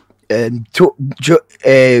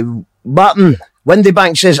 Martin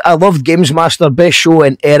Windybank says, I loved Games Master, best show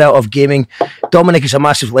and era of gaming. Dominic is a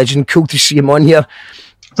massive legend. Cool to see him on here.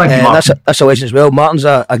 Thank you, Martin. That's a legend as well. Martin's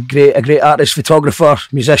a great artist, photographer,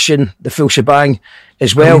 musician, the full shebang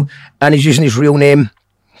as well, and he's using his real name.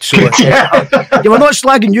 So we're not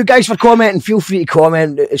slagging you guys for commenting. Feel free to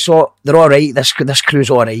comment. So they're all right. This crew's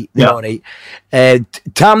all right. They're all right.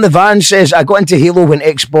 Tam the Van says, I got into Halo when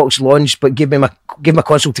Xbox launched, but gave my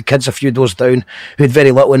console to kids a few doors down who had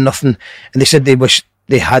very little and nothing, and they said they wish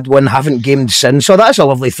they had one, haven't gamed since. So that's a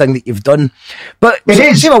lovely thing that you've done. But see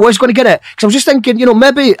if I was going to get it, because I was just thinking,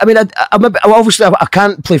 maybe, I mean, I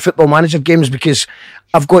can't play Football Manager games because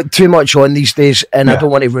I've got too much on these days, and I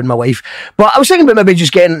don't want to ruin my life. But I was thinking about maybe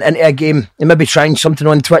just getting into a game and maybe trying something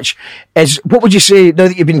on Twitch. What would you say, now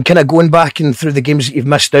that you've been kind of going back and through the games that you've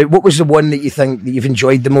missed out, what was the one that you think that you've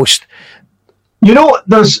enjoyed the most?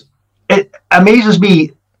 It amazes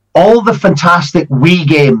me, all the fantastic Wii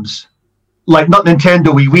games, like not Nintendo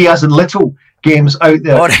Wii as in little games out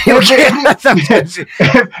there.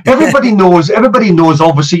 Everybody knows,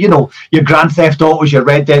 obviously, your Grand Theft Autos, your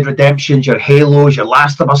Red Dead Redemptions, your Halos, your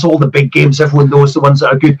Last of Us, all the big games, everyone knows the ones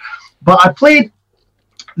that are good. But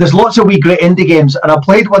there's lots of wee great indie games, and I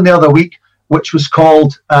played one the other week, which was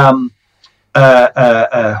called, what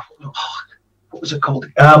was it called?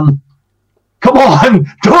 Come on,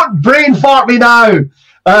 don't brain fart me now.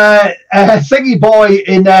 Thingy boy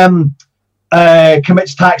in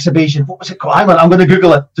commits tax evasion. What was it called? Hang on, I'm going to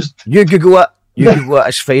Google it. You Google it.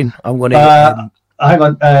 It's fine. I'm going to... hang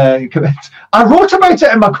on. I wrote about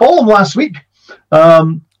it in my column last week.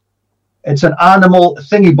 It's an animal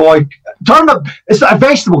thingy boy. Turnip. It's a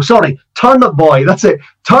vegetable, sorry. Turnip boy. That's it.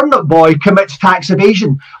 Turnip boy commits tax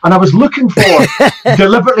evasion. And I was looking for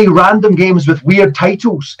deliberately random games with weird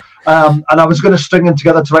titles. And I was going to string them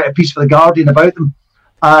together to write a piece for The Guardian about them.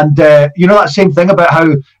 And that same thing about how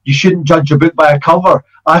you shouldn't judge a book by a cover.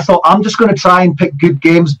 I thought, I'm just going to try and pick good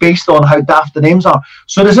games based on how daft the names are.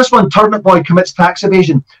 So there's this one, Turnip Boy Commits Tax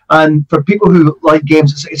Evasion. And for people who like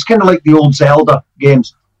games, it's kind of like the old Zelda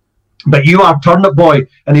games. But you are Turnip Boy,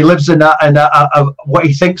 and he lives in a what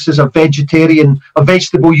he thinks is a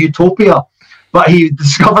vegetable utopia. But he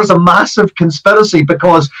discovers a massive conspiracy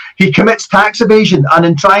because he commits tax evasion, and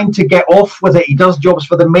in trying to get off with it, he does jobs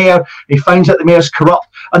for the mayor. He finds out the mayor's corrupt,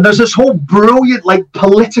 and there's this whole brilliant,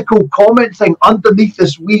 political comment thing underneath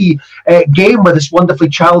this wee game with this wonderfully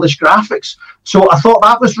childish graphics. So I thought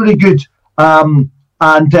that was really good. And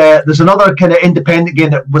there's another kind of independent game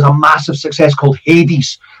that was a massive success called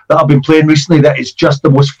Hades that I've been playing recently. That is just the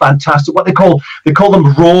most fantastic. What they call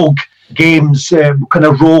them rogue games, kind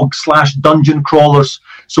of rogue / dungeon crawlers.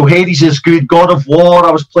 So Hades is good. God of War,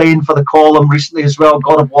 I was playing for the column recently as well.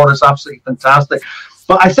 God of War is absolutely fantastic.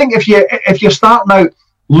 But I think if you're starting out,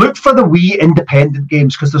 look for the Wii independent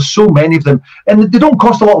games, because there's so many of them, and they don't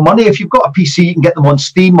cost a lot of money. If you've got a PC, you can get them on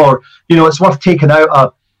Steam, or it's worth taking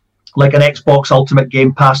out like an Xbox Ultimate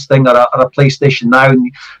Game Pass thing, or a PlayStation Now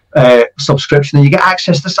subscription, and you get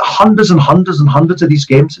access to hundreds and hundreds and hundreds of these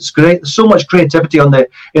games. It's great. There's so much creativity in the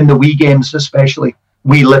Wii games, especially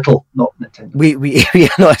Wii Little, not Nintendo.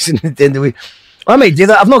 It's Nintendo Wii. I might do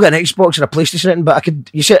that. I've not got an Xbox or a PlayStation or anything, but I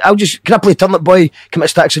could. Can I play Turnip Boy Commit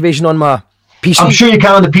Stacks Evasion on my PC? I'm sure you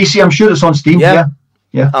can on the PC. I'm sure it's on Steam. Yeah.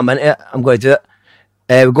 I'm into it. I'm going to do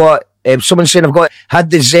it. We've got someone saying had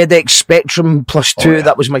the ZX Spectrum Plus 2.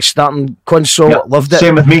 That was my starting console. Yep. Loved it.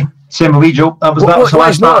 Same with me, Joe. That was what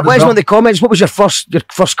is one of the comments? What was your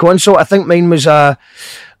first console? I think mine was an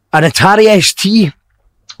Atari ST.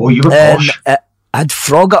 Oh, you were posh. I had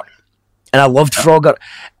Frogger, and I loved Frogger.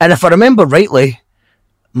 And if I remember rightly,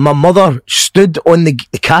 my mother stood on the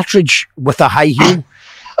cartridge with a high heel,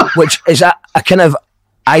 which is a kind of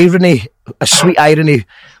irony, a sweet irony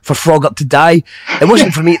for Frogger to die. It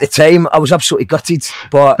wasn't for me at the time. I was absolutely gutted.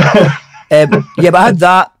 But but I had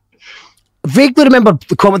that. Vaguely remember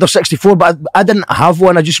the Commodore 64, but I didn't have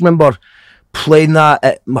one. I just remember playing that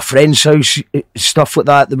at my friend's house, stuff like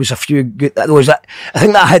that. There was a few good. I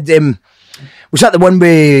think that I had. Was that the one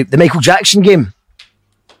with the Michael Jackson game?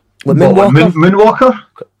 With Moonwalker?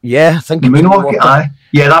 Yeah, I think Moonwalker. Aye.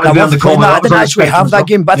 Yeah, that was on the Commodore. I didn't actually have that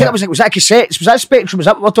game, but I think was that cassettes? Was that Spectrum? Was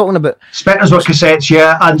that what we're talking about? Spectrums were cassettes,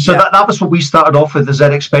 yeah. And so that was what we started off with, the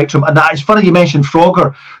ZX Spectrum. And it's funny you mentioned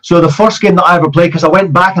Frogger. So the first game that I ever played, because I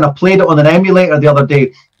went back and I played it on an emulator the other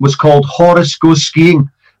day, was called Horace Goes Skiing.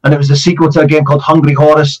 And it was the sequel to a game called Hungry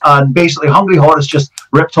Horace. And basically Hungry Horace just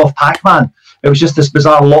ripped off Pac-Man. It was just this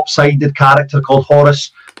bizarre lopsided character called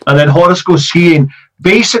Horace. And then Horace Goes Skiing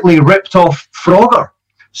basically ripped off Frogger.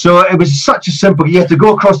 So it was such a simple, you had to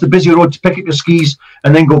go across the busy road to pick up your skis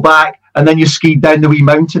and then go back, and then you skied down the wee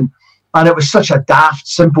mountain. And it was such a daft,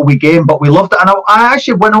 simple wee game, but we loved it. And I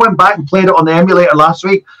actually, when I went back and played it on the emulator last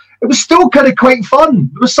week, it was still kind of quite fun.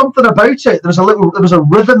 There was something about it. There was a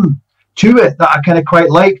rhythm to it that I kind of quite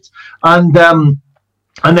liked. And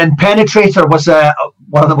then Penetrator was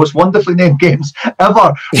one of the most wonderfully named games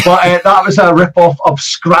ever. But that was a rip-off of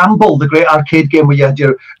Scramble, the great arcade game where you had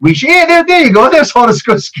your reach. Hey, there you go. There's Horace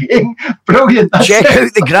Goes Skiing. Brilliant. Check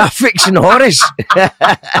out the graphics in Horace.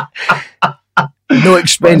 No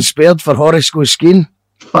expense spared for Horace Goes Skiing.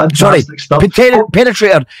 Fantastic stuff.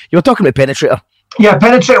 Penetrator. You were talking about Penetrator. Yeah,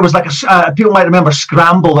 Penetrator was like people might remember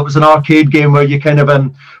Scramble. It was an arcade game where you kind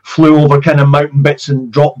of flew over kind of mountain bits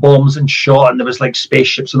and dropped bombs and shot, and there was like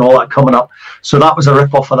spaceships and all that coming up. So that was a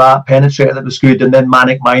rip-off of that. Penetrator that was good, and then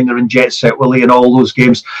Manic Miner and Jet Set Willy and all those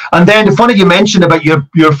games. And then funny you mentioned about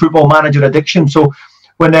your Football Manager addiction. So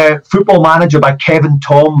when Football Manager by Kevin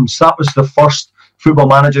Toms, that was the first Football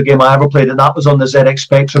Manager game I ever played, and that was on the ZX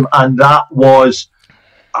Spectrum, and that was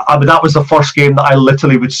the first game that I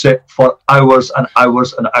literally would sit for hours and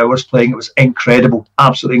hours and hours playing. It was incredible,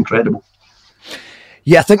 absolutely incredible.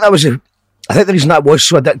 Yeah, I think the reason that was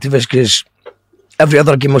so addictive is because every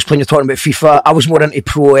other game I was playing, you're talking about FIFA. I was more into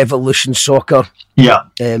Pro Evolution Soccer,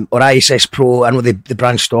 or ISS Pro. I know they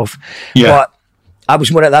branched off, but I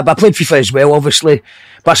was more at that. But I played FIFA as well, obviously.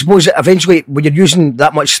 But I suppose eventually, when you're using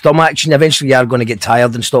that much thumb action, eventually you are going to get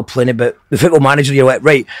tired and stop playing it. But the Football Manager, you're like,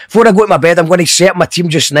 right, before I go to my bed, I'm going to set my team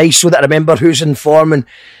just nice so that I remember who's in form, and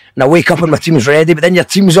I wake up and my team's ready. But then your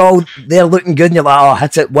team's all there looking good, and you're like, oh,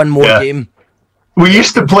 hit it, one more game. We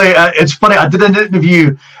used to play, it's funny, I did an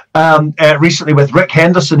interview recently with Rick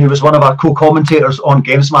Henderson, who was one of our co-commentators on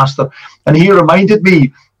Games Master, and he reminded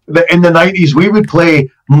me that in the 90s we would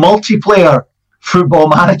play multiplayer Football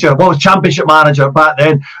Manager, Championship Manager back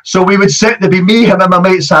then. So we would sit, there'd be me, him and my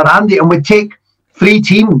mate Sir Andy, and we'd take 3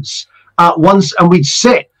 teams at once and we'd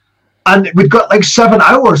sit, and we'd got like 7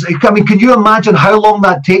 hours. I mean, can you imagine how long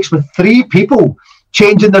that takes with 3 people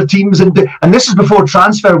changing their teams? And this is before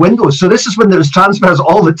transfer windows, so this is when there was transfers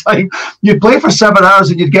all the time. You'd play for 7 hours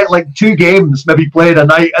and you'd get like 2 games maybe played a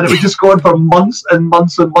night, and it would just go on for months and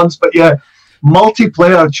months and months. But yeah,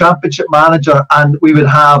 multiplayer Championship Manager, and we would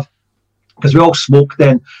have, because we all smoked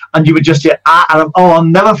then, and you would just I'll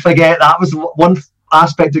never forget, that was one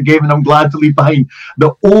aspect of gaming I'm glad to leave behind,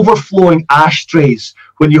 the overflowing ashtrays.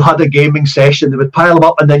 When you had a gaming session, they would pile them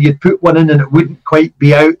up, and then you'd put one in and it wouldn't quite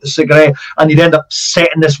be out, the cigarette, and you'd end up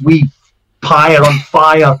setting this wee pyre on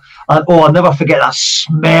fire. And I'll never forget that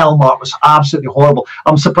smell, Mark. It was absolutely horrible.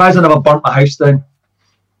 I'm surprised I never burnt my house down.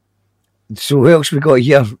 So who else we got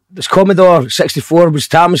here? This Commodore 64 was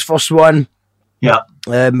Tam's first one. Yeah.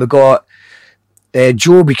 We got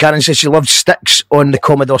Joe Buchanan says she loved Styx on the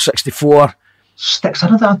Commodore 64. Styx, I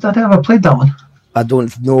don't ever played that one. I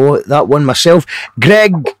don't know that one myself.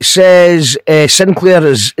 Greg says Sinclair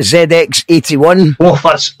is ZX81. Oh,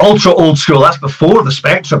 that's ultra old school. That's before the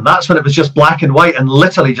Spectrum. That's when it was just black and white and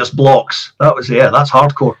literally just blocks. That's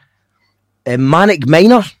hardcore. Manic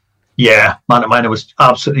Miner. Yeah, Manic Miner was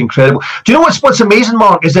absolutely incredible. Do you know what's amazing,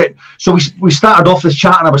 Mark, is that, so we started off this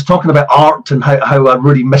chat and I was talking about art and how I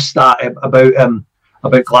really missed that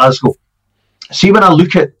about Glasgow. See, when I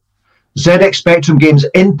look at ZX Spectrum games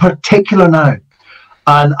in particular now,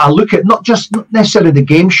 and I look at not necessarily the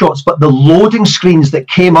game shots, but the loading screens that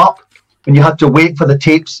came up when you had to wait for the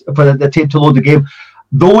tape to load the game.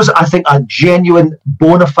 Those, I think, are genuine,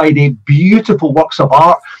 bona fide, beautiful works of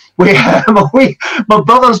art. My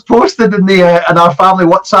brothers posted in our family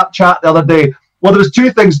WhatsApp chat the other day. Well, there was two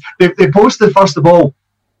things. They posted, first of all,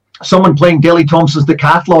 someone playing Daley Thompson's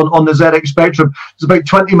Decathlon on the ZX Spectrum. It's about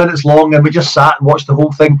 20 minutes long, and we just sat and watched the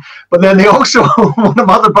whole thing. But then they also, one of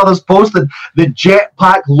my other brothers posted the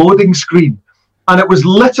Jetpack loading screen, and it was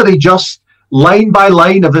literally just line by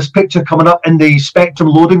line of this picture coming up in the Spectrum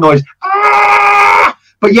loading noise.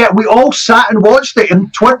 But yet we all sat and watched it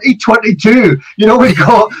in 2022. You know, we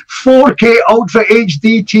got 4K Ultra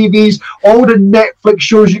HD TVs, all the Netflix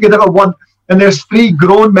shows you could ever want, and there's three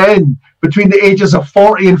grown men between the ages of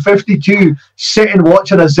 40 and 52 sitting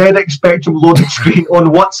watching a ZX Spectrum loaded screen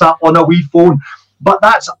on WhatsApp on a wee phone. But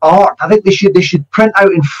that's art. I think they should print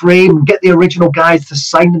out and frame, get the original guys to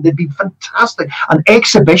sign them. They'd be fantastic. An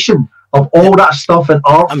exhibition of all that stuff in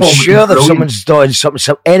art form. I'm sure that someone's done some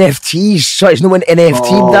NFTs. So it's no one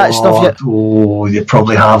NFT'd that stuff yet. Oh, they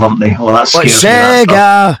probably have, haven't they? Oh, that's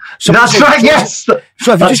Sega. That's right, yes.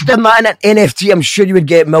 So if you just did that in an NFT, I'm sure you would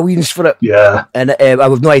get millions for it. Yeah. And I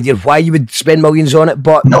have no idea why you would spend millions on it,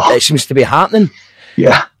 but it seems to be happening.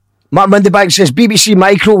 Yeah. Martin Windybank says BBC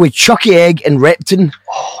Micro with Chucky Egg and Repton.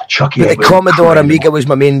 Oh, Chucky Egg. The Commodore Amiga was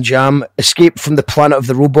my main jam. Escape from the Planet of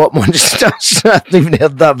the Robot Monsters. I haven't even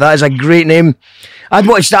heard that. That is a great name. I'd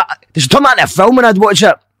watch that. They should turn that into a film and I'd watch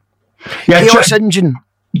it. Yeah, Chaos Engine.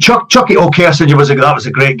 Chucky, Chaos Engine that was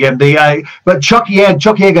a great game. But Chucky Egg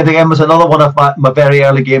again was another one of my very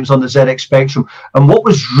early games on the ZX Spectrum. And what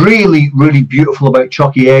was really, really beautiful about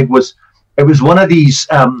Chucky Egg was it was one of these.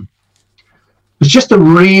 It was just a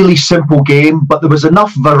really simple game, but there was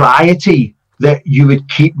enough variety that you would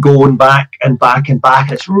keep going back and back and back.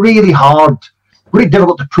 And it's really hard, really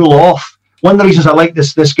difficult to pull off. One of the reasons I like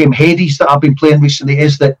this game, Hades, that I've been playing recently,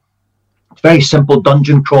 is that it's very simple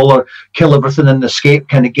dungeon crawler, kill everything and escape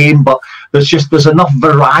kind of game. But there's enough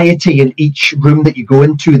variety in each room that you go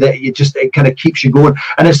into that it kind of keeps you going.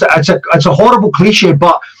 And it's a horrible cliche,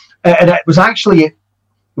 but and it was actually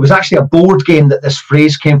a board game that this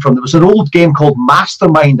phrase came from. There was an old game called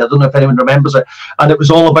Mastermind. I don't know if anyone remembers it. And it was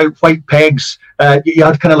all about white pegs. You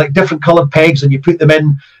had kind of like different coloured pegs and you put them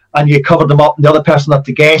in and you covered them up and the other person had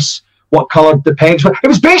to guess what colour the pegs were. It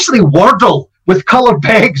was basically Wordle with coloured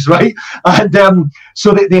pegs, right? And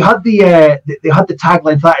so they had the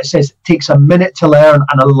tagline for that. It says, it takes a minute to learn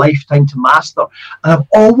and a lifetime to master. And I've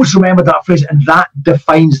always remembered that phrase, and that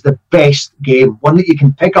defines the best game. One that you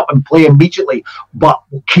can pick up and play immediately, but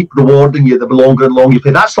will keep rewarding you the longer and longer you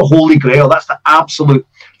play. That's the holy grail. That's the absolute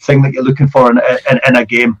thing that you're looking for in a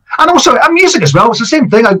game. And also music as well. It's the same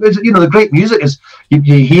thing. The great music is you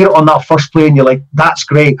hear it on that first play and you're like, that's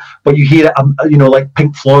great, but you hear it like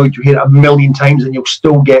Pink Floyd, you hear it a million times and you'll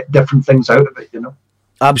still get different things out of it,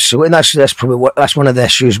 Absolutely. And that's probably that's one of the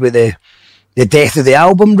issues with the death of the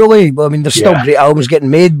album, really. Well, I mean, there's still great albums getting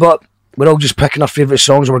made, but we're all just picking our favourite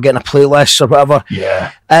songs or we're getting a playlist or whatever.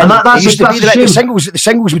 Yeah. And that's used to be the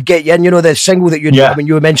singles would get you in, the single that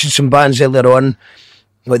you mentioned some bands earlier on,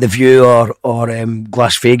 like The View or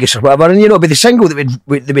Las Vegas or whatever, and but the single that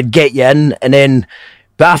would get you in, and then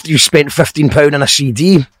but after you spent £15 on a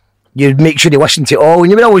CD, you'd make sure you listen to it all,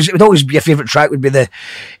 and it would always be your favourite track would be the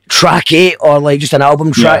track 8 or like just an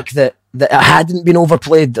album track that hadn't been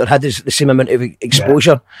overplayed or had the same amount of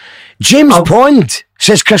exposure. James Bond,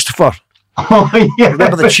 says Christopher. Oh yeah,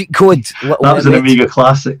 remember the cheat code? That was an Amiga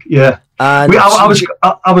classic. Yeah, and I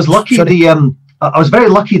was lucky. I was very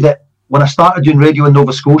lucky that when I started doing radio in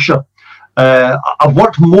Nova Scotia, I've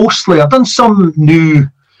worked mostly. I've done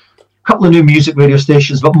couple of new music radio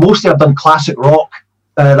stations, but mostly I've done classic rock.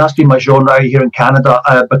 That's been my genre out here in Canada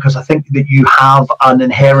because I think that you have an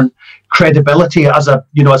inherent credibility as a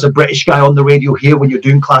British guy on the radio here when you're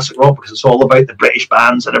doing classic rock, because it's all about the British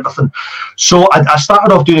bands and everything. So I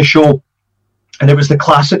started off doing a show, and it was the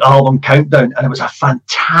classic album countdown, and it was a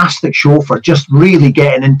fantastic show for just really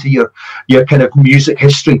getting into your kind of music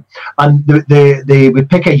history. And they would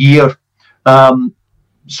pick a year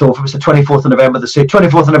So if it was the 24th of November, they say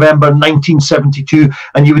 24th of November 1972,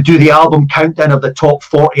 and you would do the album countdown of the top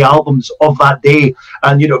 40 albums of that day,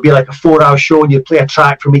 and it'd be like a 4-hour show, and you'd play a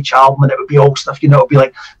track from each album, and it would be all stuff, it would be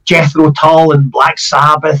like Jethro Tull and Black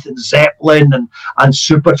Sabbath and Zeppelin and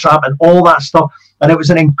Supertramp and all that stuff, and it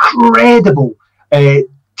was an incredible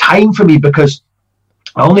time for me, because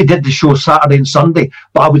I only did the show Saturday and Sunday,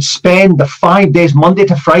 but I would spend the 5 days, Monday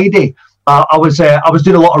to Friday. I was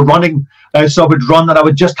doing a lot of running, so I would run, and I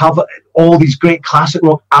would just have all these great classic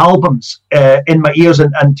rock albums in my ears.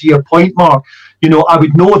 And to your point, Mark, I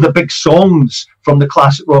would know the big songs from the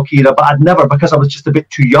classic rock era, but I'd never, because I was just a bit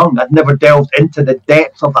too young, I'd never delved into the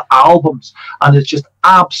depth of the albums, and it's just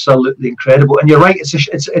absolutely incredible. And you're right,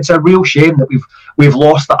 it's a real shame that we've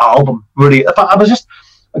lost the album, really. But I was just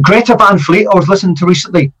Greta Van Fleet I was listening to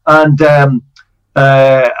recently, and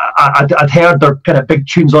I'd heard their kind of big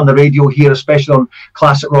tunes on the radio here, especially on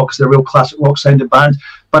classic rock, because they're real classic rock sounding bands.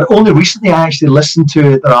 But only recently I actually listened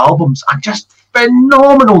to their albums, and just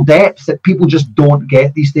phenomenal depth that people just don't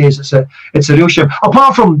get these days. It's a real shame.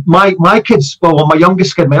 Apart from my kids, well, my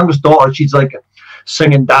youngest kid, my youngest daughter, she's like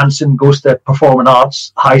singing, dancing, goes to performing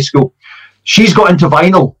arts high school. She's got into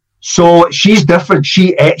vinyl. So she's different.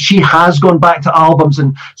 She has gone back to albums,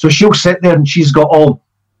 and so she'll sit there and she's got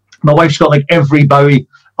my wife's got like every Bowie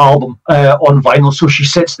album on vinyl, so she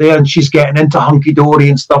sits there and she's getting into Hunky Dory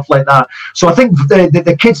and stuff like that. So I think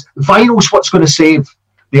the kids, vinyl's what's going to save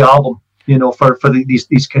the album, for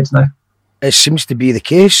these kids now. It seems to be the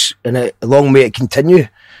case, and a long way to continue.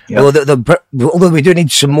 Yeah. Although we do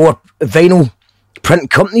need some more vinyl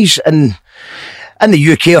print companies in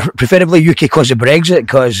the UK, or preferably UK because of Brexit,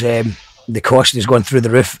 because the cost has gone through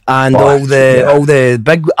the roof, and all the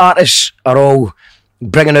big artists are all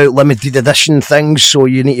bringing out limited edition things, so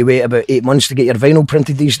you need to wait about 8 months to get your vinyl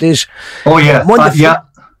printed these days. Oh yeah,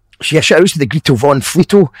 So yeah, shout outs to the Gretel Von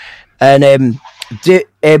Fleeto, and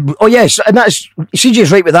yes, and that's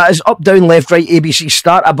CJ's right with that. Is up, down, left, right, ABC,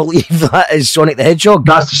 start. I believe that is Sonic the Hedgehog.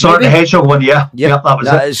 That's the Sonic the Hedgehog one. Yeah, that was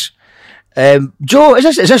it. Is. Joe,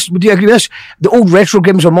 is this? Would you agree with this? The old retro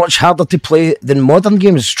games are much harder to play than modern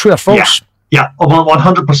games. True or false? Yeah,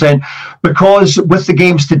 100%. Because with the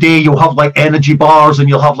games today, you'll have like energy bars, and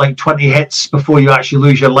you'll have like 20 hits before you actually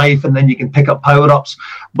lose your life, and then you can pick up power-ups.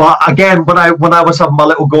 But again, when I was having my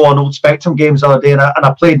little go on old Spectrum games the other day, and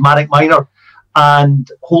I played Manic Miner,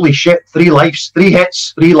 and holy shit, 3 lives, 3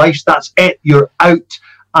 hits, 3 lives, that's it, you're out.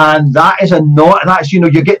 And that is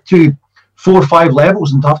you get to 4 or 5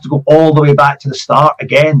 levels and have to go all the way back to the start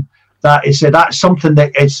again. That's something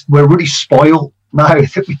that we're really spoiled now. I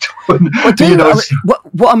think we don't.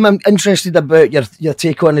 What I'm interested about your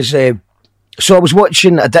take on is, so I was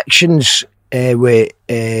watching Addictions with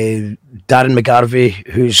Darren McGarvey,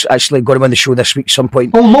 who's actually going to win the show this week some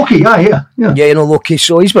point. Oh, Loki, yeah. Yeah, Loki.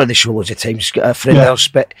 So he's been on the show loads of times. He's got a friend else,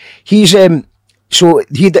 but he's so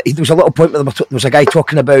there was a little point where there was a guy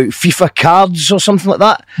talking about FIFA cards or something like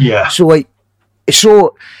that. Yeah. So it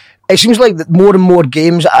seems like that more and more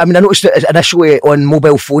games. I mean, I noticed it initially on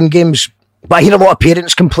mobile phone games, but I hear a lot of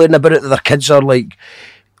parents complaining about it, that their kids are like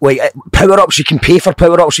power-ups, you can pay for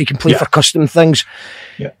power-ups, you can play for custom things.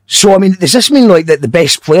 Yeah. So, I mean, does this mean like that the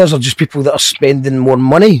best players are just people that are spending more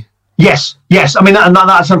money? Yes. I mean,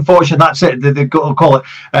 that's unfortunate. That's it. They call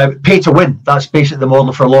it pay to win. That's basically the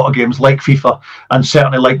model for a lot of games like FIFA, and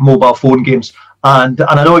certainly like mobile phone games. And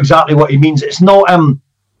I know exactly what he means. It's not...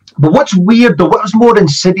 but what's weird, though, what was more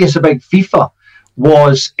insidious about FIFA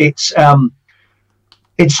was it's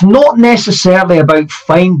not necessarily about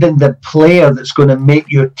finding the player that's going to make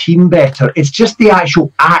your team better. It's just the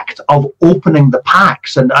actual act of opening the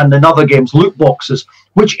packs and in other games, loot boxes,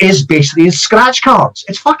 which is basically scratch cards.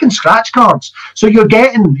 It's fucking scratch cards. So you're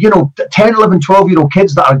getting, 10, 11, 12-year-old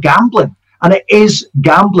kids that are gambling. And it is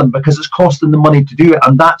gambling because it's costing them money to do it.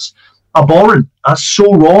 And that's abhorrent. That's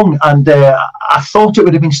so wrong. And I thought it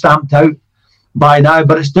would have been stamped out by now.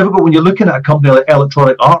 But it's difficult when you're looking at a company like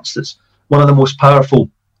Electronic Arts that's one of the most powerful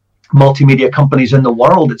multimedia companies in the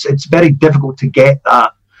world. It's very difficult to get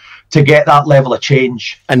that level of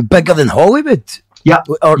change, and bigger than Hollywood.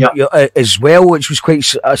 As well, which was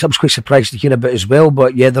I was quite surprised to hear about as well.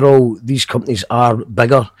 But these companies are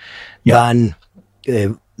bigger than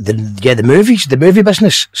the movies, the movie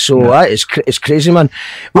business. So it's crazy, man.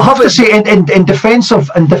 I have to say, in defence of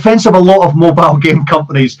a lot of mobile game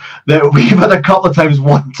companies, that we've had a couple of times.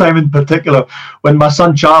 One time in particular, when my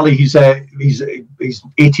son Charlie, he's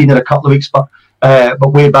 18 in a couple of weeks, but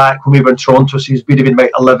way back when we were in Toronto, so he'd been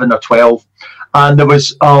about 11 or 12. And there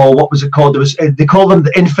was, what was it called? They call them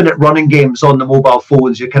the infinite running games on the mobile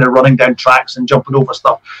phones. You're kind of running down tracks and jumping over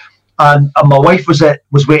stuff. And my wife was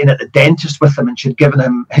waiting at the dentist with him, and she'd given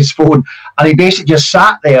him his phone, and he basically just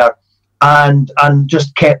sat there and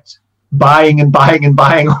just kept buying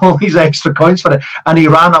all these extra coins for it, and he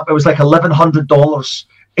ran up. It was like $1,100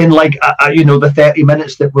 in like the 30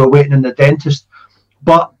 minutes that we were waiting in the dentist.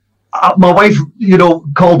 But my wife,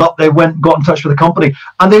 called up. They got in touch with the company,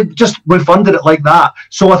 and they just refunded it like that.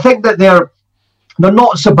 So I think that they're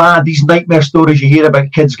not so bad, these nightmare stories you hear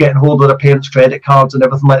about kids getting hold of their parents' credit cards and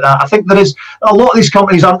everything like that. I think there is a lot of these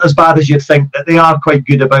companies aren't as bad as you'd think, that they are quite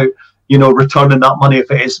good about, returning that money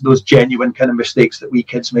if it is those genuine kind of mistakes that we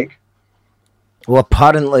kids make. Well,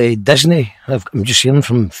 apparently Disney, I'm just hearing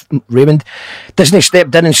from Raymond, Disney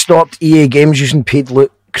stepped in and stopped EA Games using paid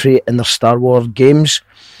loot crate in their Star Wars games.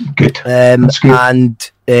 Good. That's good.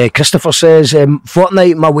 And Christopher says,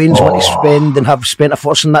 Fortnite, my wains want to spend and have spent a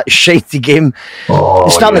fortune on that shitey game.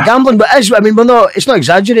 It's starting the gambling, but it's not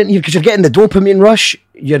exaggerating here, because you're getting the dopamine rush.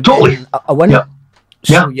 You're totally getting a win. Yeah.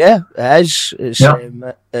 So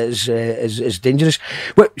it is. It's dangerous.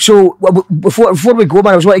 So before we go,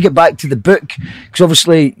 man, I was wanting to get back to the book, because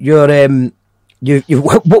obviously you're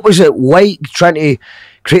what was it, White, trying to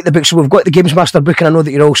create the book. So we've got the Games Master book, and I know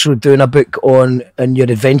that you're also doing a book on your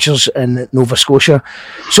adventures in Nova Scotia.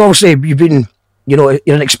 So obviously you've been, you're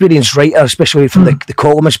an experienced writer, especially from the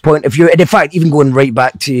columnist point of view, and in fact even going right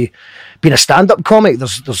back to being a stand-up comic,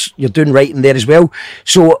 you're doing writing there as well.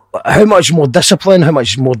 So how much more discipline, how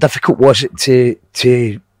much more difficult was it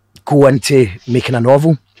to go into making a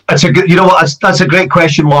novel? That's a good, that's a great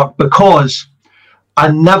question, Mark, because I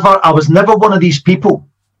was never one of these people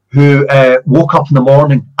who woke up in the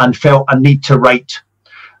morning and felt a need to write.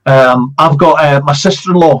 I've got my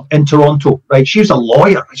sister-in-law in Toronto, right? She was a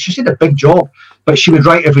lawyer. She did a big job, but she would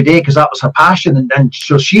write every day because that was her passion. And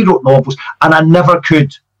so she wrote novels, and I never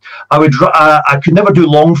could. I could never do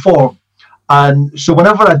long form. And so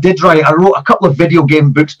whenever I did write, I wrote a couple of video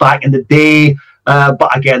game books back in the day.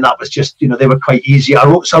 But again, that was just, they were quite easy. I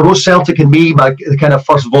wrote Celtic and Me, the kind of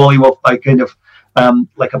first volume of my kind of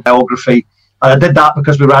like a biography. And I did that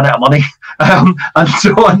because we ran out of money. And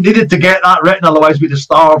so I needed to get that written, otherwise we'd have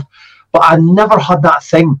starved. But I never had that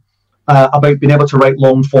thing about being able to write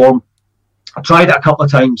long form. I tried it a couple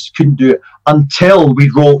of times, couldn't do it, until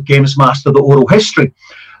we wrote Games Master, the oral history.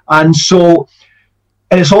 And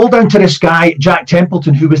it's all down to this guy, Jack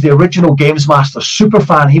Templeton, who was the original Games Master super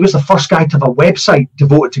fan. He was the first guy to have a website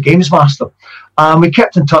devoted to Games Master. We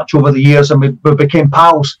kept in touch over the years, and we became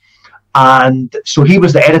pals. And so he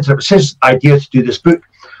was the editor. It was his idea to do this book.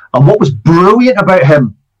 And what was brilliant about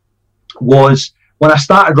him was when I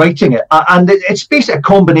started writing it, and it's basically a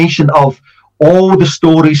combination of all the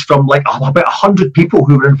stories from like about 100 people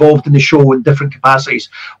who were involved in the show in different capacities,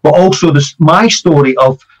 but also my story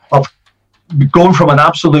of going from an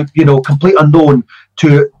absolute, complete unknown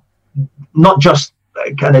to not just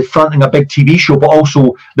kind of fronting a big TV show, but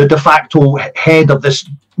also the de facto head of this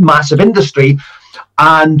massive industry,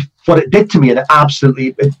 and what it did to me. And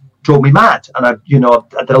it drove me mad. And I did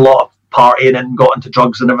a lot of partying and got into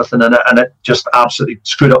drugs and everything, and it just absolutely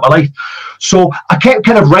screwed up my life. So I kept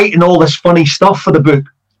kind of writing all this funny stuff for the book,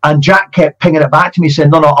 and Jack kept pinging it back to me saying,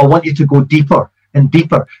 no, I want you to go deeper and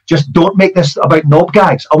deeper. Just don't make this about knob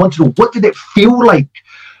gags. I want to know, what did it feel like?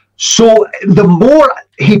 So the more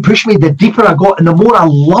he pushed me, the deeper I got, and the more I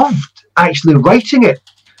loved actually writing it.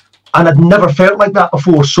 And I'd never felt like that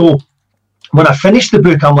before. So when I finished the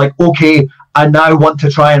book, I'm like, okay, I now want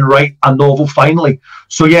to try and write a novel finally.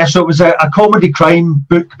 So it was a comedy crime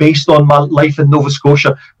book based on my life in Nova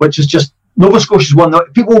Scotia, which is just, Nova Scotia is one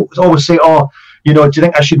that people always say, do you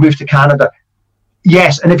think I should move to Canada?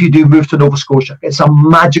 Yes, and if you do, move to Nova Scotia. It's a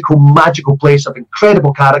magical, magical place of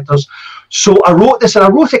incredible characters. So I wrote this, and I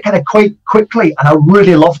wrote it kind of quite quickly, and I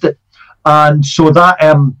really loved it. And so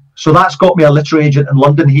that's got me a literary agent in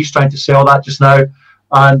London. He's trying to sell that just now.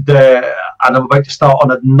 And I'm about to start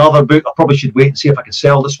on another book. I probably should wait and see if I can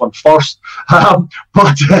sell this one first. But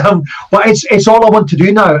it's all I want to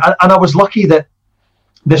do now. And I was lucky that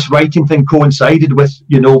this writing thing coincided with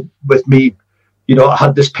me. I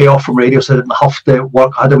had this payoff from radio, so I didn't have to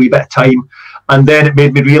work. I had a wee bit of time. And then it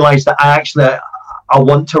made me realise that I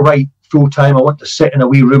want to write full time. I want to sit in a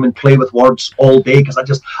wee room and play with words all day, because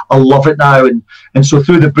I love it now. And so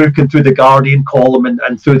through the book and through the Guardian column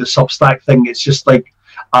and through the Substack thing, it's just like,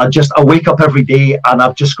 I wake up every day and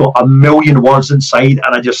I've just got a million words inside,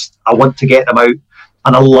 and I want to get them out.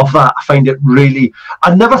 And I love that. I find it really,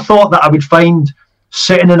 I never thought that I would find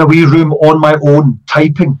sitting in a wee room on my own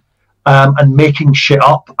typing and making shit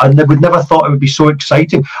up. I would never thought it would be so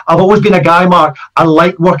exciting. I've always been a guy, Mark. I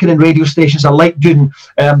like working in radio stations. I like doing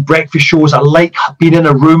breakfast shows. I like being in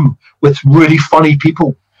a room with really funny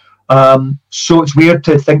people. So it's weird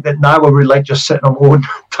to think that now we're like just sitting on my own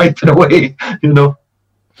typing away, you know.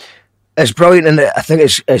 It's brilliant, and I think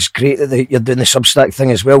it's great that you're doing the Substack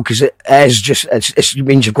thing as well, because it is just it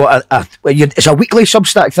means you've got it's a weekly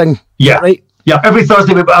Substack thing. Yeah, right. Yeah, every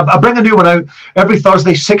Thursday. I bring a new one out every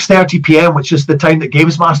Thursday, 6:30 p.m., which is the time that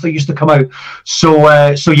Games Master used to come out. So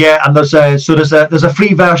yeah, and there's a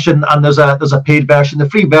free version and there's a paid version. The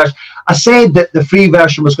free version, I said that the free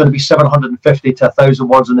version was going to be 750 to 1,000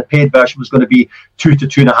 words, and the paid version was going to be 2,000 to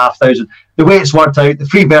 2,500. The way it's worked out, the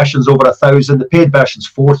free version's over 1,000, the paid version's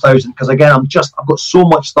 4,000. Because again, I've got so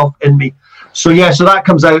much stuff in me. So yeah, so that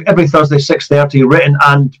comes out every Thursday, 6:30, written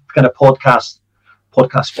and kind of podcast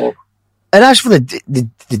form. And as for the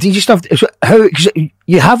DJ stuff, how, because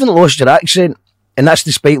you haven't lost your accent, and that's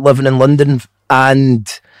despite living in London and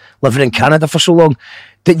living in Canada for so long.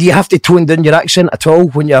 Do you have to tone down your accent at all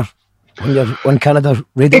when you're on Canada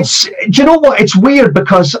radio? Do you know what? It's weird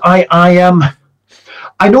because I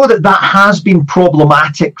know that has been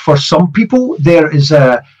problematic for some people. There is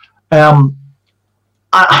I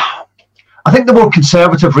think the more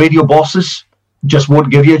conservative radio bosses just won't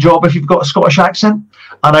give you a job if you've got a Scottish accent.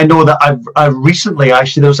 And I know that I've recently,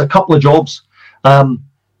 actually, there was a couple of jobs about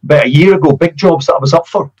a year ago, big jobs that I was up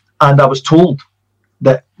for, and I was told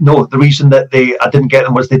that no, the reason that I didn't get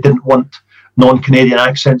them was they didn't want non-Canadian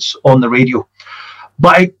accents on the radio.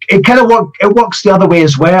 But it kind of works the other way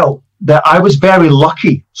as well. That I was very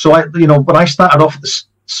lucky. So when I started off at the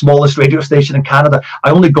smallest radio station in Canada,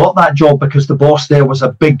 I only got that job because the boss there was a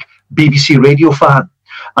big BBC radio fan.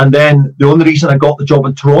 And then the only reason I got the job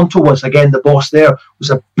in Toronto was, again, the boss there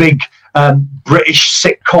was a big British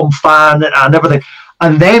sitcom fan and everything.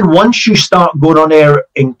 And then once you start going on air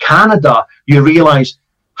in Canada, you realise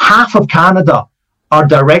half of Canada are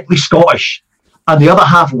directly Scottish and the other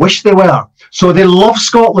half wish they were. So they love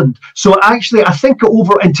Scotland. So actually, I think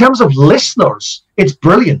in terms of listeners, it's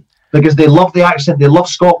brilliant because they love the accent, they love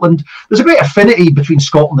Scotland. There's a great affinity between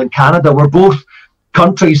Scotland and Canada. We're both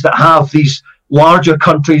countries that have these larger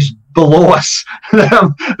countries below us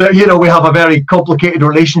that we have a very complicated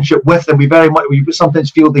relationship with, and we sometimes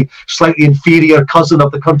feel the slightly inferior cousin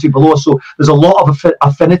of the country below us. So there's a lot of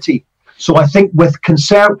affinity. So I think with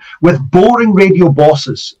boring radio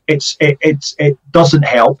bosses, it doesn't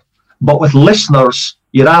help, but with listeners,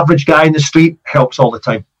 your average guy in the street helps all the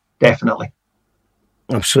time, definitely.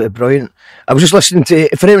 Absolutely brilliant. I was just listening to,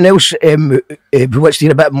 for anyone else who wants to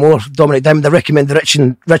hear a bit more Dominic Diamond, I recommend the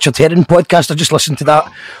Richard Herring podcast. I just listened to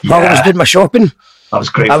that while I was doing my shopping. That was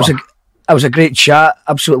great. That was a great chat,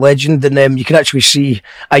 absolute legend, and you can actually see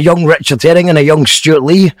a young Richard Herring and a young Stuart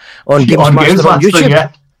Lee on Games Master on YouTube.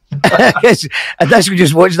 Yeah. Yes, and that's what we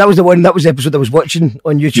just watched. That was the episode I was watching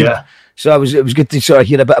on YouTube. Yeah. So it was good to sort of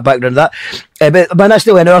hear a bit of background of that. But man, that's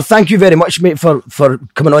the winner. Thank you very much, mate, for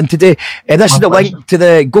coming on today. This is the link to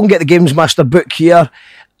go and get the Games Master book here,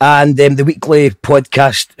 and the weekly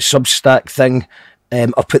podcast Substack thing.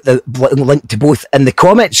 I'll put the link to both in the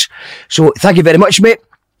comments. So thank you very much, mate.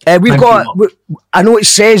 I know it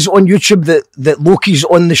says on YouTube that Loki's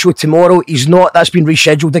on the show tomorrow. He's not. That's been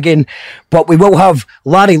rescheduled again. But we will have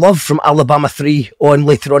Larry Love from Alabama 3 on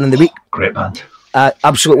later on in the week. Great band.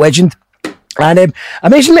 Absolute legend. And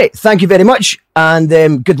amazing, mate. Thank you very much. And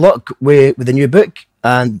good luck with the new book.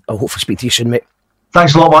 And I'll hopefully speak to you soon, mate.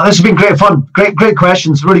 Thanks a lot, man. This has been great fun. Great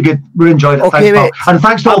questions. Really good. Really enjoyed it. Okay, thanks, mate. And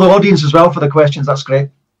thanks to all the audience as well for the questions. That's great.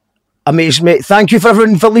 Amazing, mate. Thank you for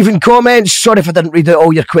everyone for leaving comments. Sorry if I didn't read out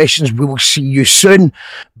all your questions. We will see you soon.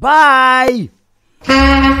 Bye.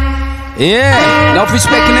 Yeah, no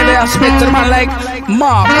respecting it. I speak to the man like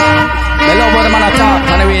Mark. They love what the man talk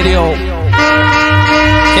on the radio.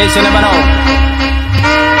 In case you never know.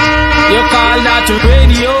 You call that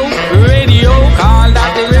radio. Call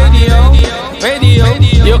that the radio.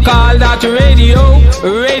 You call that radio.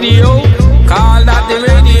 Call that the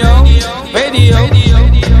radio.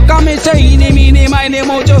 Come and say, eeny, my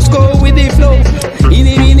name, oh, just go with the flow.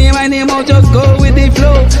 Eeny, my name, oh, just go with the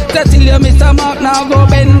flow. So till you miss a mark, now go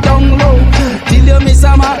bend down low. Till you miss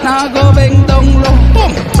a mark, now go bend down low.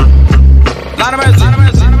 Boom. Lot of mercy.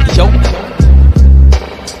 Yo.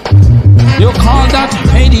 You call that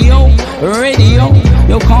radio.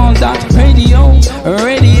 You call that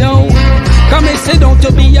radio. Come and say, don't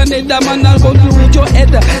you be another man, I'll go lose your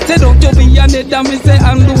head. Say, don't you be another, me say,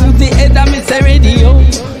 I'll lose the head. Me say, radio.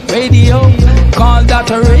 Call that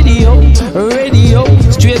radio.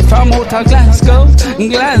 Straight from them out of Glasgow.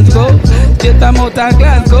 Get them out of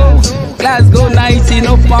Glasgow, nice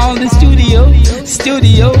enough on the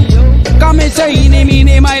studio. Come and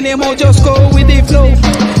say, my name, oh, just go with the flow.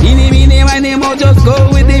 My name, oh, just go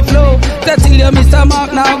with the flow. Till you Mr.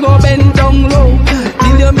 Mark, now go bend down low.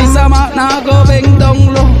 Till you Mr. Mark, now go bend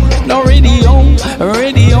down low. No radio,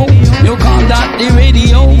 you call that the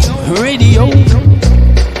radio.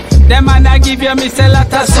 Them man I give you miss a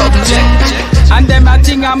lot of subject, and them I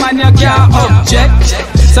think a man you can't object.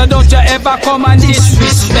 So don't you ever come and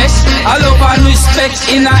disrespect. I love and respect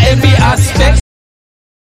in a every aspect.